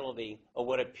cause senility, or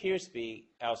what appears to be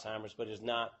Alzheimer's, but is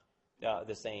not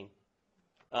the same.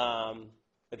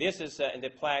 But this is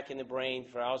the plaque in the brain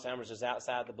for Alzheimer's is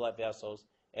outside the blood vessels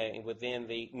and within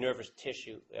the nervous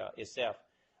tissue itself.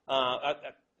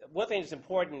 One thing that's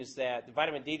important is that the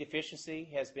vitamin D deficiency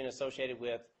has been associated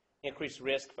with increased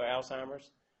risk for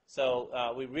Alzheimer's. So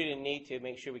we really need to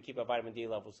make sure we keep our vitamin D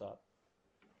levels up.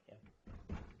 Yeah.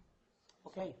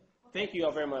 Okay. Thank you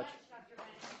all very much.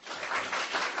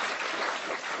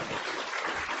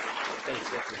 Thanks,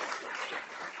 Victor.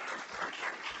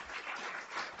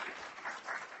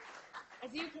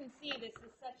 As you can see, this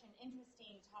is such an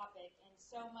interesting topic and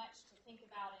so much to think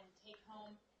about and take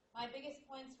home. My biggest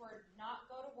points were not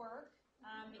go to work,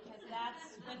 because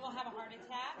that's when we'll have a heart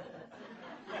attack,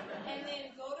 and then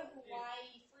go to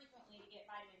Hawaii frequently to get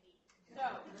vitamin D. So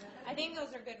I think those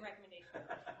are good recommendations.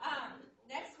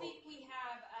 Next week we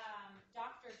have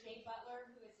Dr. Jay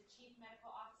Butler, who is the Chief Medical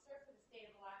Officer for the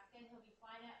state of Alaska, and he'll be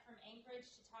flying up from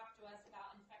Anchorage to talk to us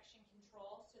about infection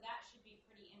control. So that should be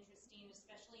pretty interesting,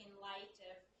 especially in light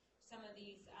of some of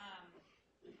these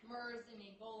MERS and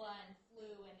Ebola and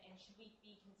flu, and should we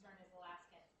be concerned as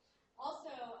Alaskans.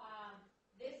 Also,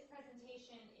 this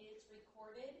presentation is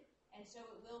recorded, and so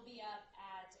it will be up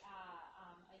at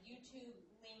a YouTube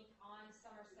link on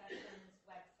Summer Sessions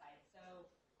website. So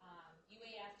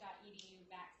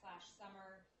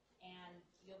uaf.edu/summer, and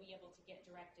you'll be able to get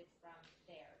directed from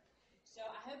there. So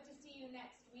I hope to see you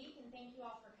next week, and thank you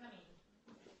all for coming.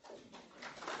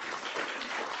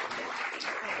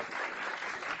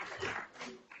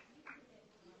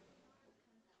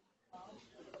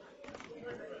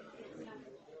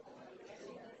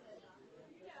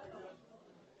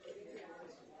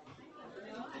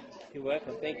 You're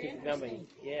welcome. Thank you for coming.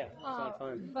 Yeah, it's a lot of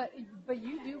fun. But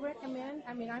you do recommend,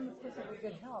 I mean, I'm a person with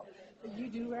good health, but you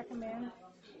do recommend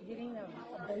getting a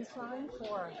baseline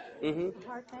for a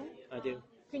heart thing? I do.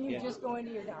 Can you just go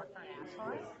into your doctor and ask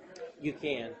for it? You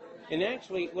can. And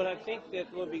actually, what I think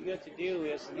that would be good to do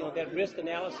is, that risk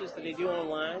analysis that they do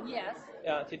online. Yes.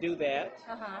 To do that.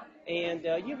 Uh-huh. And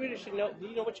you really should know, do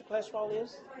you know what your cholesterol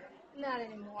is? Not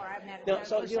anymore. I've had it No, done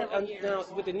so for several years. now,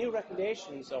 what the new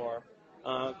recommendations are,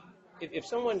 if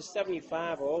someone's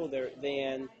 75 or older,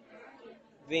 then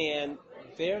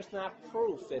there's not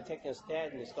proof that taking a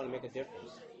statin is going to make a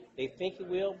difference. They think it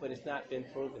will, but it's not been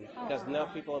proven because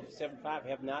enough people over 75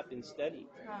 have not been studied.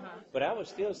 But I would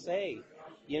still say,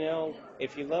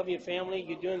 if you love your family,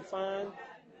 you're doing fine,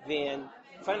 then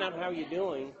find out how you're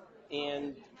doing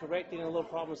and correct any little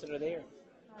problems that are there.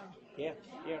 Yeah,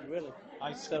 really.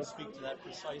 I can speak to that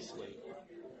precisely.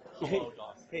 Hello,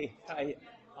 Doctor. Hey, hi.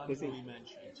 I'm Louis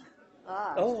mentioned.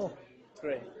 Oh,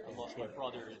 great. I lost my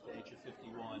brother at the age of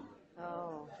 51.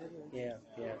 Oh, goodness. Yeah.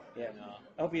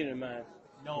 I hope you didn't mind.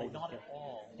 No, not at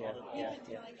all. Yeah.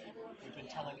 We've been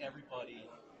telling everybody,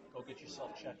 go get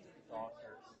yourself checked at the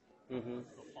doctors. Go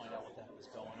find out what the heck is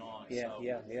going on. Yeah.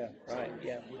 Right.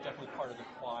 Yeah. We're definitely part of the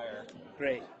choir.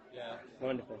 Great. Yeah.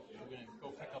 Wonderful. We're going to go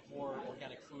pick up more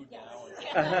organic food now.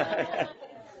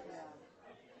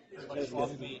 Everybody's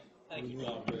following me. Thank you,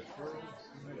 Doctor.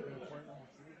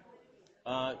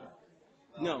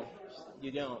 No,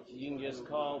 you don't. You can just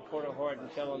call Porter Hort and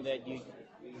tell them that you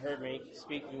heard me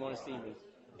speak and you want to see me,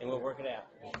 and we'll work it out.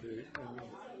 Okay, and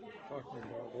talking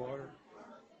about water,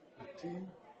 the tea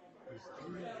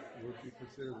would be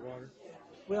considered water.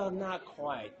 Well, not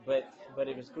quite, but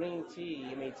if it's green tea,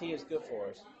 I mean, tea is good for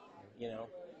us, you know.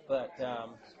 But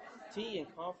tea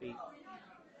and coffee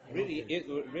it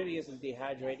really isn't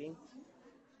dehydrating.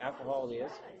 Alcohol is.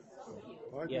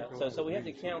 Well, I Yeah. drink a So lot so of we have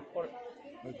to green tea. count.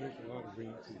 I drink a lot of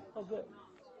green tea. Oh, good.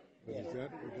 But Yeah. is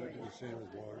that the same as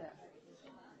water?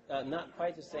 Not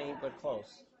quite the same, but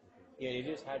close. Yeah, it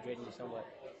is hydrating you somewhat.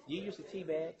 Do you use the tea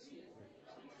bags?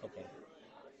 Okay.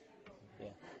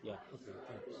 Yeah, yeah. Okay,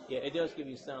 thanks. Yeah, it does give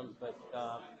you some, but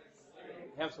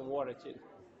have some water too.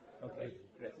 Okay,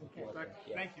 great.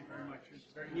 Yeah. Thank you very much. It's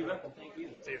very You're welcome. Thank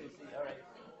you. See you. All right.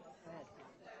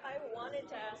 I wanted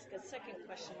to ask a second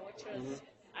question, which was,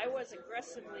 I was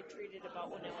aggressively treated about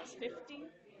when I was 50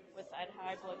 with I had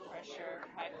high blood pressure,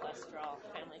 high cholesterol,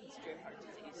 family history of heart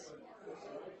disease,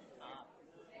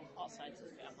 all sides of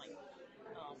the family.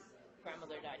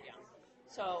 Grandmother died young.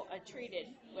 So I treated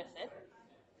with it.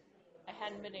 I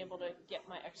hadn't been able to get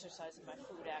my exercise and my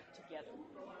food act together.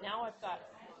 Now I've got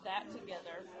that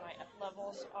together. My F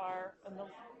levels are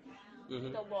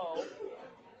in the low,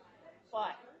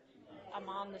 but I'm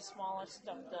on the smallest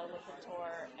of the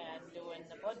Lipitor and doing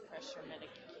the blood pressure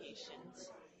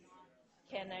medications.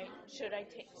 Should I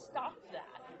stop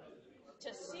that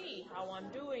to see how I'm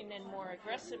doing and more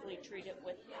aggressively treat it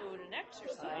with food and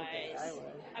exercise?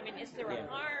 I mean, is there a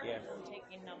harm from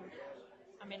taking them?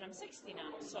 I mean, I'm 60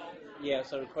 now, so. Yeah,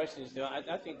 so the question is,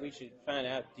 I think we should find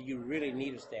out, do you really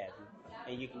need a statin?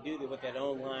 And you can do that with that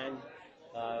online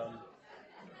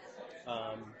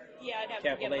yeah, I'd have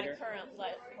calculator. to get my current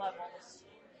levels.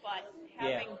 But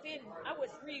having been, I was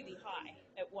really high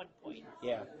at one point.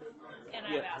 Yeah. And I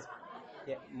have asthma.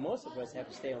 Yeah, most of us have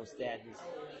to stay on statins,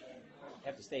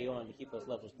 have to stay on to keep those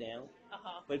levels down.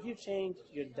 But if you change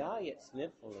your diet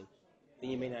significantly, then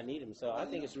you may not need them. So I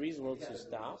think it's reasonable to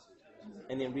stop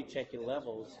and then recheck your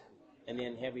levels and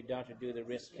then have your doctor do the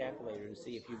risk calculator and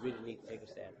see if you really need to take a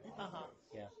statin.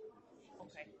 Yeah.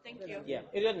 Okay, thank you. Yeah,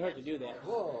 it doesn't hurt to do that.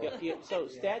 Yeah, so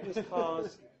statins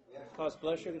cause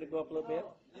blood sugar to go up a little bit.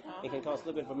 It can cause a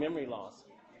little bit of memory loss.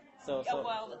 So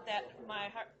well, my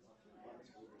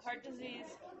heart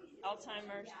disease,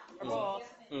 Alzheimer's, or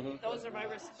both, those are my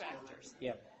risk factors.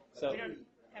 Yeah. So we don't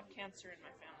have cancer in my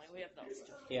family. We have those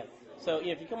two. Yeah. So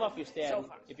if you come off your statin,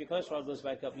 if your cholesterol goes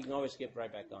back up, you can always get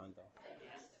right back on, though.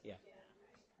 Yeah.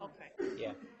 Okay.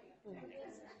 Yeah.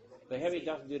 But have your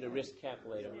doctor do the risk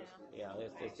calculator. Yeah,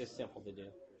 it's just simple to do.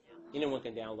 Anyone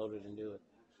can download it and do it.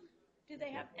 Do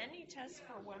they have any tests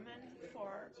for women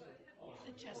for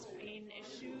the chest pain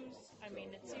issues? I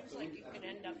mean, it seems like you could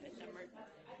end up in the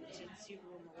emergency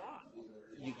room a lot.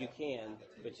 You can,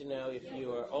 but if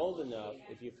you are old enough,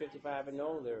 if you're 55 and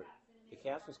older, the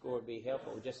calcium score would be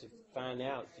helpful just to find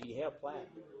out, do you have plaque?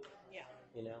 Yeah.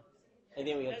 And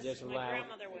then we have to just my allow.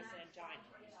 grandmother was angina.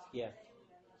 Yeah.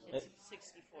 It's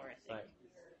 64, I think. Right.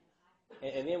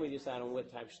 And then we decide on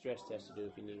what type of stress test to do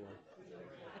if you need one.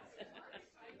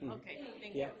 Okay,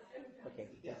 thank you. Okay.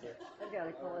 Yeah. I've got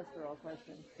a cholesterol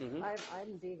question.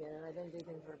 I'm vegan, and I've been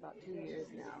vegan for about 2 years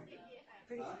now.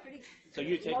 Pretty. So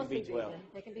you're taking mostly B12. vegan,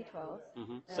 taking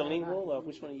B12. So lingual, or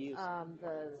which one do you use?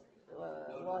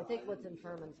 Well, I take what's in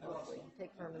Furman's mostly. I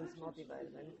take Furman's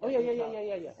multivitamin. Oh, yeah.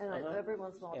 And every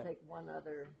once in a while I'll take one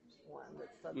other one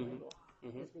that's sublingual.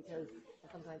 Just because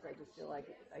sometimes I just feel like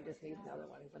I just need another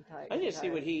one. I'm tired. I need to see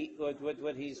what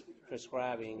he's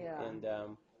prescribing. Yeah. And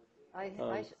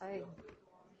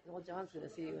well, John's going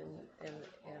to see you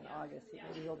in August.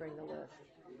 Maybe he'll bring the list.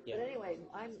 Yeah. But anyway,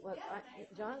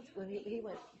 John's when we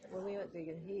went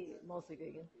vegan, he mostly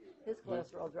vegan. His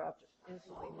cholesterol dropped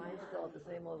instantly. Mine's still at the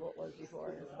same level it was before,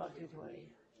 and it's about 220.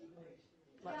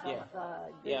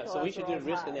 Yeah. So we should do a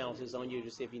risk analysis on you to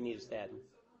see if you need a statin.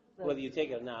 Whether you take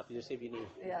it or not, just see if you need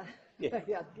it. Yeah.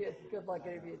 Yeah. Good luck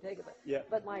if you take it.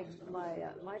 But my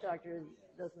doctor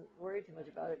doesn't worry too much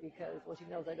about it because, well, she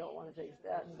knows I don't want to take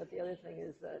statin. But the other thing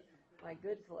is that my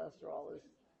good cholesterol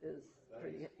is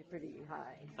pretty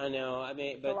high. I know. I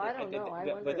mean, but so I don't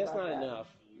know. But that's not enough.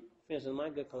 For instance, my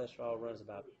good cholesterol runs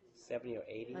about 70 or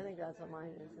 80. I think that's what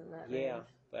mine is in that Yeah, range.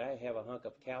 but I have a hunk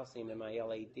of calcium in my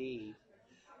LAD,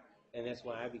 and that's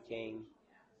why I became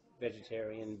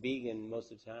vegetarian, vegan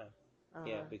most of the time.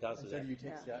 Yeah, because of that. So do you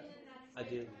take statin? I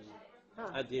do.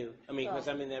 I do. I mean, because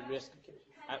I'm in that risk.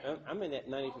 I'm in that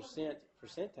 90%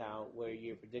 percentile where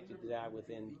you're predicted to die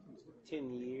within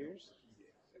 10 years.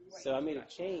 So I made a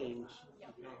change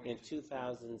in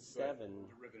 2007.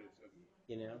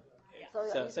 So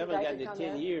I haven't gotten to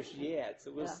 10 years yet.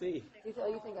 So we'll see. You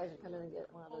think I should come in and get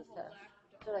one of those tests?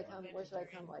 Should I come? Where should I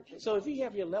come? So if you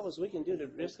have your levels, we can do the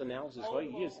risk analysis for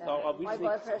you. My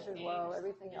blood pressure's low.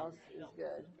 Everything else is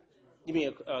good. You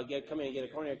mean come in and get a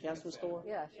coronary calcium score?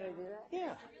 Yeah, should I do that?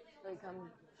 Yeah. They come.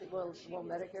 Will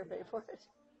Medicare pay for it?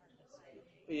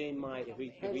 They might if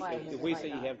we say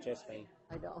you have chest pain.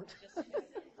 I don't.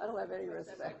 I don't have any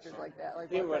risk factors like that.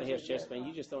 Like everybody has chest pain.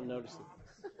 You just don't notice it.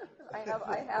 I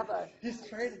have a. He's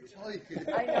trying to tell you.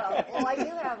 I know. Well, I do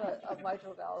have a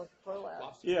mitral valve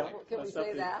prolapse. Yeah. Can we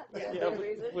say that? Yeah.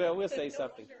 Well, we'll say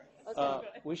something. Okay.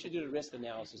 We should do the risk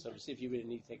analysis to see if you really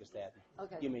need to take a statin.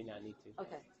 Okay. You may not need to.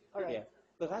 Okay. All right. Yeah.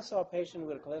 Look, I saw a patient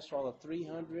with a cholesterol of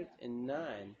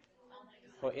 309.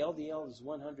 Her LDL is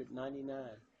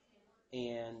 199.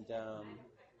 And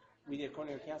we did a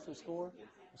coronary calcium score.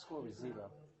 The score was 0.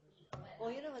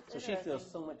 Well, you know what's so she feels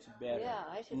so much better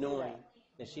knowing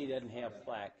that she doesn't have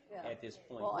plaque at this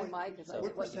point. Well, I might.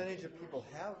 What percentage of people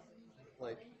have,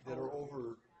 like, that are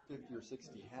over 50 or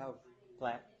 60 have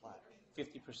plaque?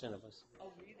 50% of us.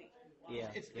 Oh, really? Yeah.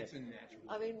 It's unnatural.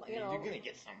 I mean, you know. You're going to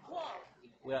get some.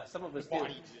 Well, some of us do.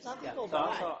 Some people so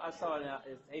die. I saw an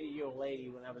 80-year-old lady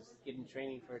when I was getting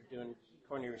training for doing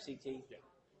coronary CT. Yeah.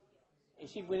 And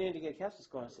she went in to get a calcium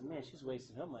score. I said, man, she's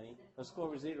wasting her money. Her score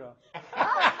was 0. Oh,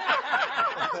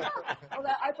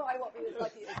 I probably won't be as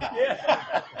lucky as that.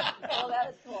 Yeah. Oh,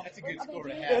 that is cool. That's a good score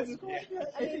to I have.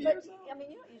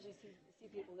 mean, you don't usually see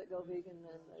people that go vegan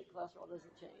and the cholesterol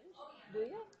doesn't change, do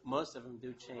you? Most of them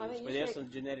do change, but there's some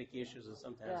genetic issues, and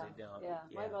sometimes they don't. Yeah,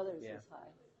 my mother's is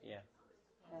high. Yeah.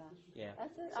 Yeah.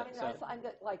 That's it. I'm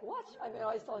like, what? I mean, I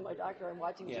always telling my doctor I'm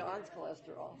watching John's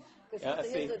cholesterol because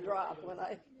his had dropped when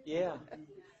I. Yeah.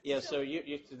 Yeah. So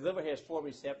the liver has 4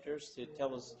 receptors to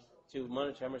tell us to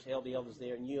monitor how much LDL is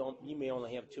there, and you may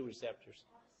only have 2 receptors.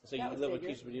 So your liver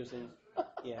keeps producing.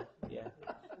 Yeah.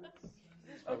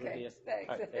 Okay. Thanks.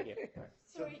 All right, thank you.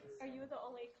 So are you the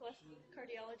only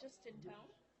cardiologist in town?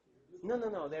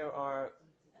 No. There are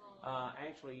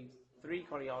actually 3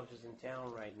 cardiologists in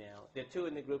town right now. There are 2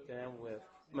 in the group that I'm with,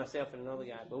 myself and another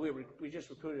guy, but we just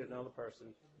recruited another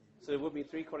person. So there will be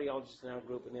 3 cardiologists in our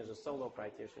group, and there's a solo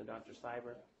practitioner, Dr.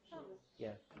 Cyber. Oh.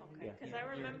 Yeah. Okay, because I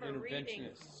remember reading.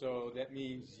 So that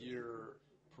means you're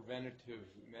preventative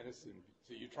medicine.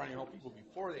 So you're trying to help people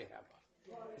before they have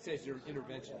one. It says you're an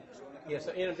interventionist. Yeah,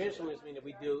 so interventionist means that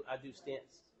I do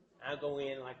stents. I go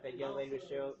in like that young lady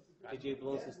showed, they do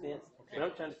balloons and stents. Okay. But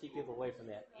I'm trying to keep people away from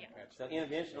that. Yeah. So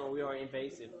interventional, we are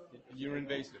invasive. You're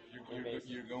invasive.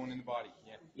 You're going in the body.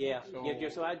 Yeah.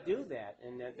 So I do that,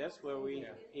 and that's where we,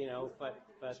 but.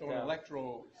 So an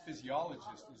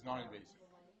electrophysiologist is non-invasive.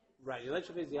 Right.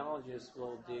 Electrophysiologists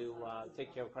will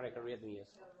take care of cardiac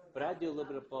arrhythmias, but I do a little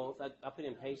bit of both. I put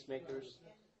in pacemakers,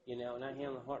 and I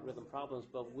handle heart rhythm problems.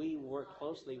 But we work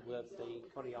closely with the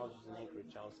cardiologists in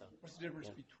Anchorage also. What's the difference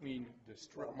between the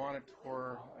strip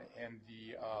monitor and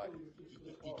the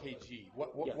EKG?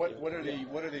 What are they?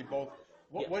 What are they both?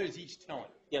 What is each telling?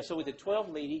 Yeah, so with the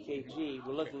 12-lead EKG,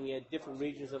 we're looking at different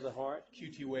regions of the heart.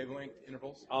 QT wavelength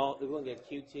intervals? We're looking at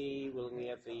QT, we're looking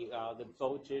at the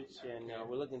voltage, and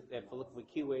we're looking for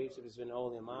Q waves if it's been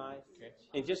OLMI. Okay.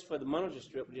 And just for the monitor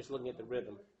strip, we're just looking at the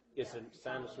rhythm. It's a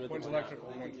sinus rhythm. One's electrical,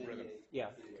 one's rhythm.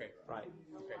 Yeah. Okay. Right.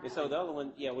 Okay. And so the other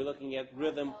one, we're looking at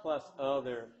rhythm plus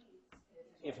other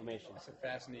information. That's a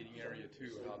fascinating area,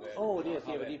 too. How that, oh, it is.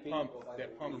 How Yeah,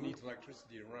 that pump needs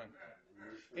electricity to run.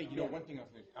 Hey, one thing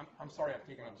I'm sorry I've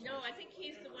taken up. No, I think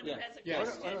he's the one who has a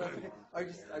question. I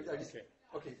just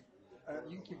okay.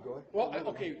 You can keep going. Well,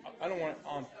 I don't want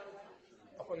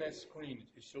up on that screen.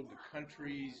 It showed the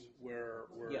countries where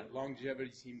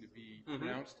longevity seemed to be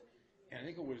pronounced, and I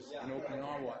think it was in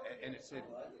Okinawa, and it said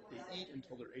they eat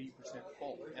until they're 80%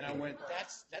 full. And I went,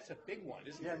 that's a big one,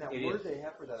 isn't it? Yeah. Now, where do they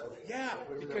have for that? Yeah,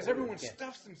 because everyone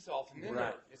stuffs themselves, and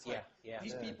then it's like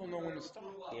these people know when to stop.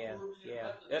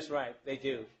 Yeah, that's right. They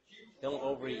do. Don't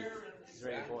overeat. It's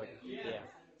very important. Yeah.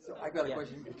 So I got a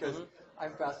question because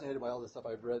I'm fascinated by all this stuff.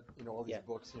 I've read, all these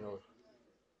books.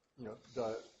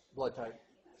 The blood type,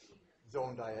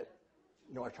 zone diet.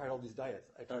 I tried all these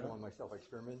diets. I tried them on myself. I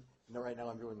experimented. Right now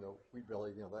I'm doing the wheat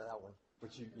belly, that one.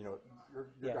 Which your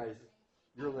guys,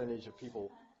 your lineage of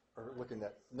people are looking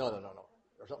at no,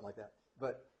 or something like that.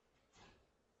 But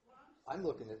I'm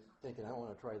looking at thinking I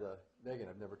want to try the vegan.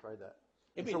 I've never tried that.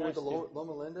 So with the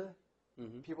Loma Linda,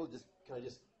 people can I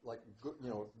just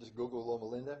just Google Loma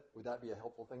Linda? Would that be a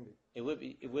helpful thing? It would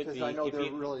be. Because I know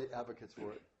they're really advocates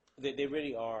for it. They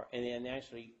really are, and then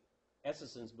actually,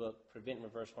 Essenson's book, Prevent and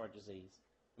Reverse Heart Disease.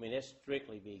 I mean, that's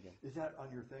strictly vegan. Is that on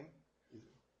your thing?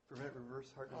 Prevent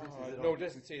reverse heart disease? No, it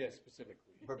doesn't say that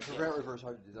specifically. But prevent reverse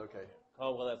heart disease, okay.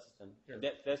 Oh, well, that's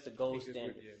the gold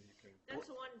standard. That's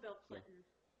the one Bill Clinton.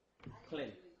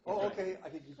 Clinton. Oh, okay. I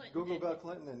could Google Bill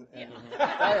Clinton and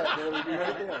diet. There would be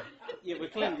right there. Yeah,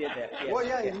 but Clinton did that. Yeah. Well,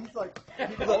 yeah, he's like.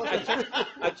 Look,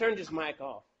 I turned his mic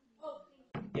off.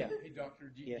 Yeah. Hey,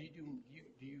 doctor, do you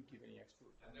give any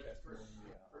expert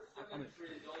testimony?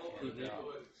 Do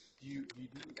you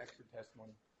do expert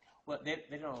testimony? Well,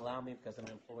 they don't allow me because I'm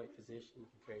an employed physician.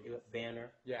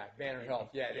 Banner. Yeah, Banner Health.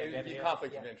 Yeah, it would be Banner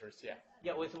conflict Health, of interest. Yeah.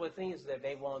 Yeah, well, the thing is that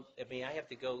they want. I mean, I have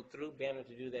to go through Banner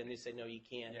to do that, and they say no, you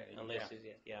can't unless it's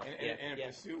And if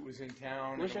the suit was in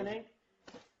town. What's your name?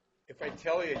 If I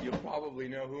tell you, you'll probably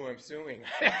know who I'm suing.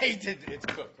 It's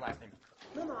Cook, last name.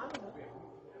 No, I don't know.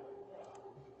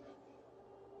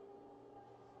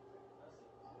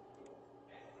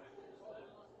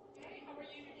 Hey, how are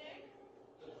you today?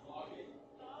 Oh,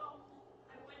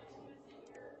 I went to visit your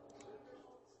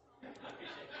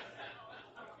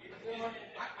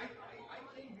I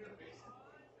came here basically.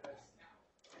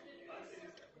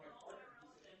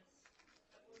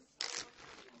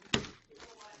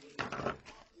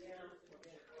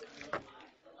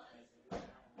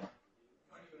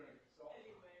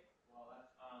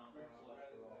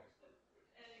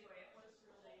 Anyway, it was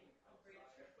really a great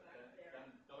trip back there.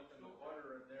 Dunking the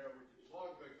butter in there, which is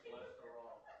not good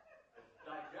cholesterol. It's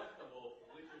digestible,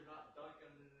 at least you're not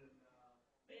dunking it in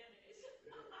Mayonnaise.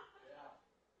 yeah.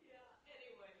 Yeah,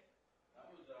 anyway. That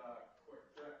was a quick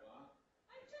trip, huh?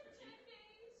 I took 10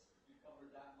 days. You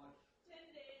covered that much? 10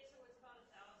 days, it was about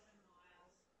 1,000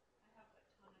 miles. I have a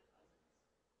ton of cousins.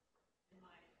 And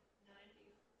my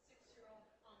 96-year-old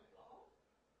uncle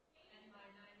and my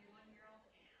 91-year-old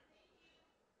aunt.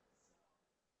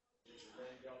 Did you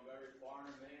then go very far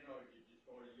in Maine, or did you just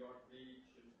go to York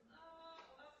Beach and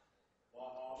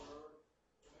Bar Harbor?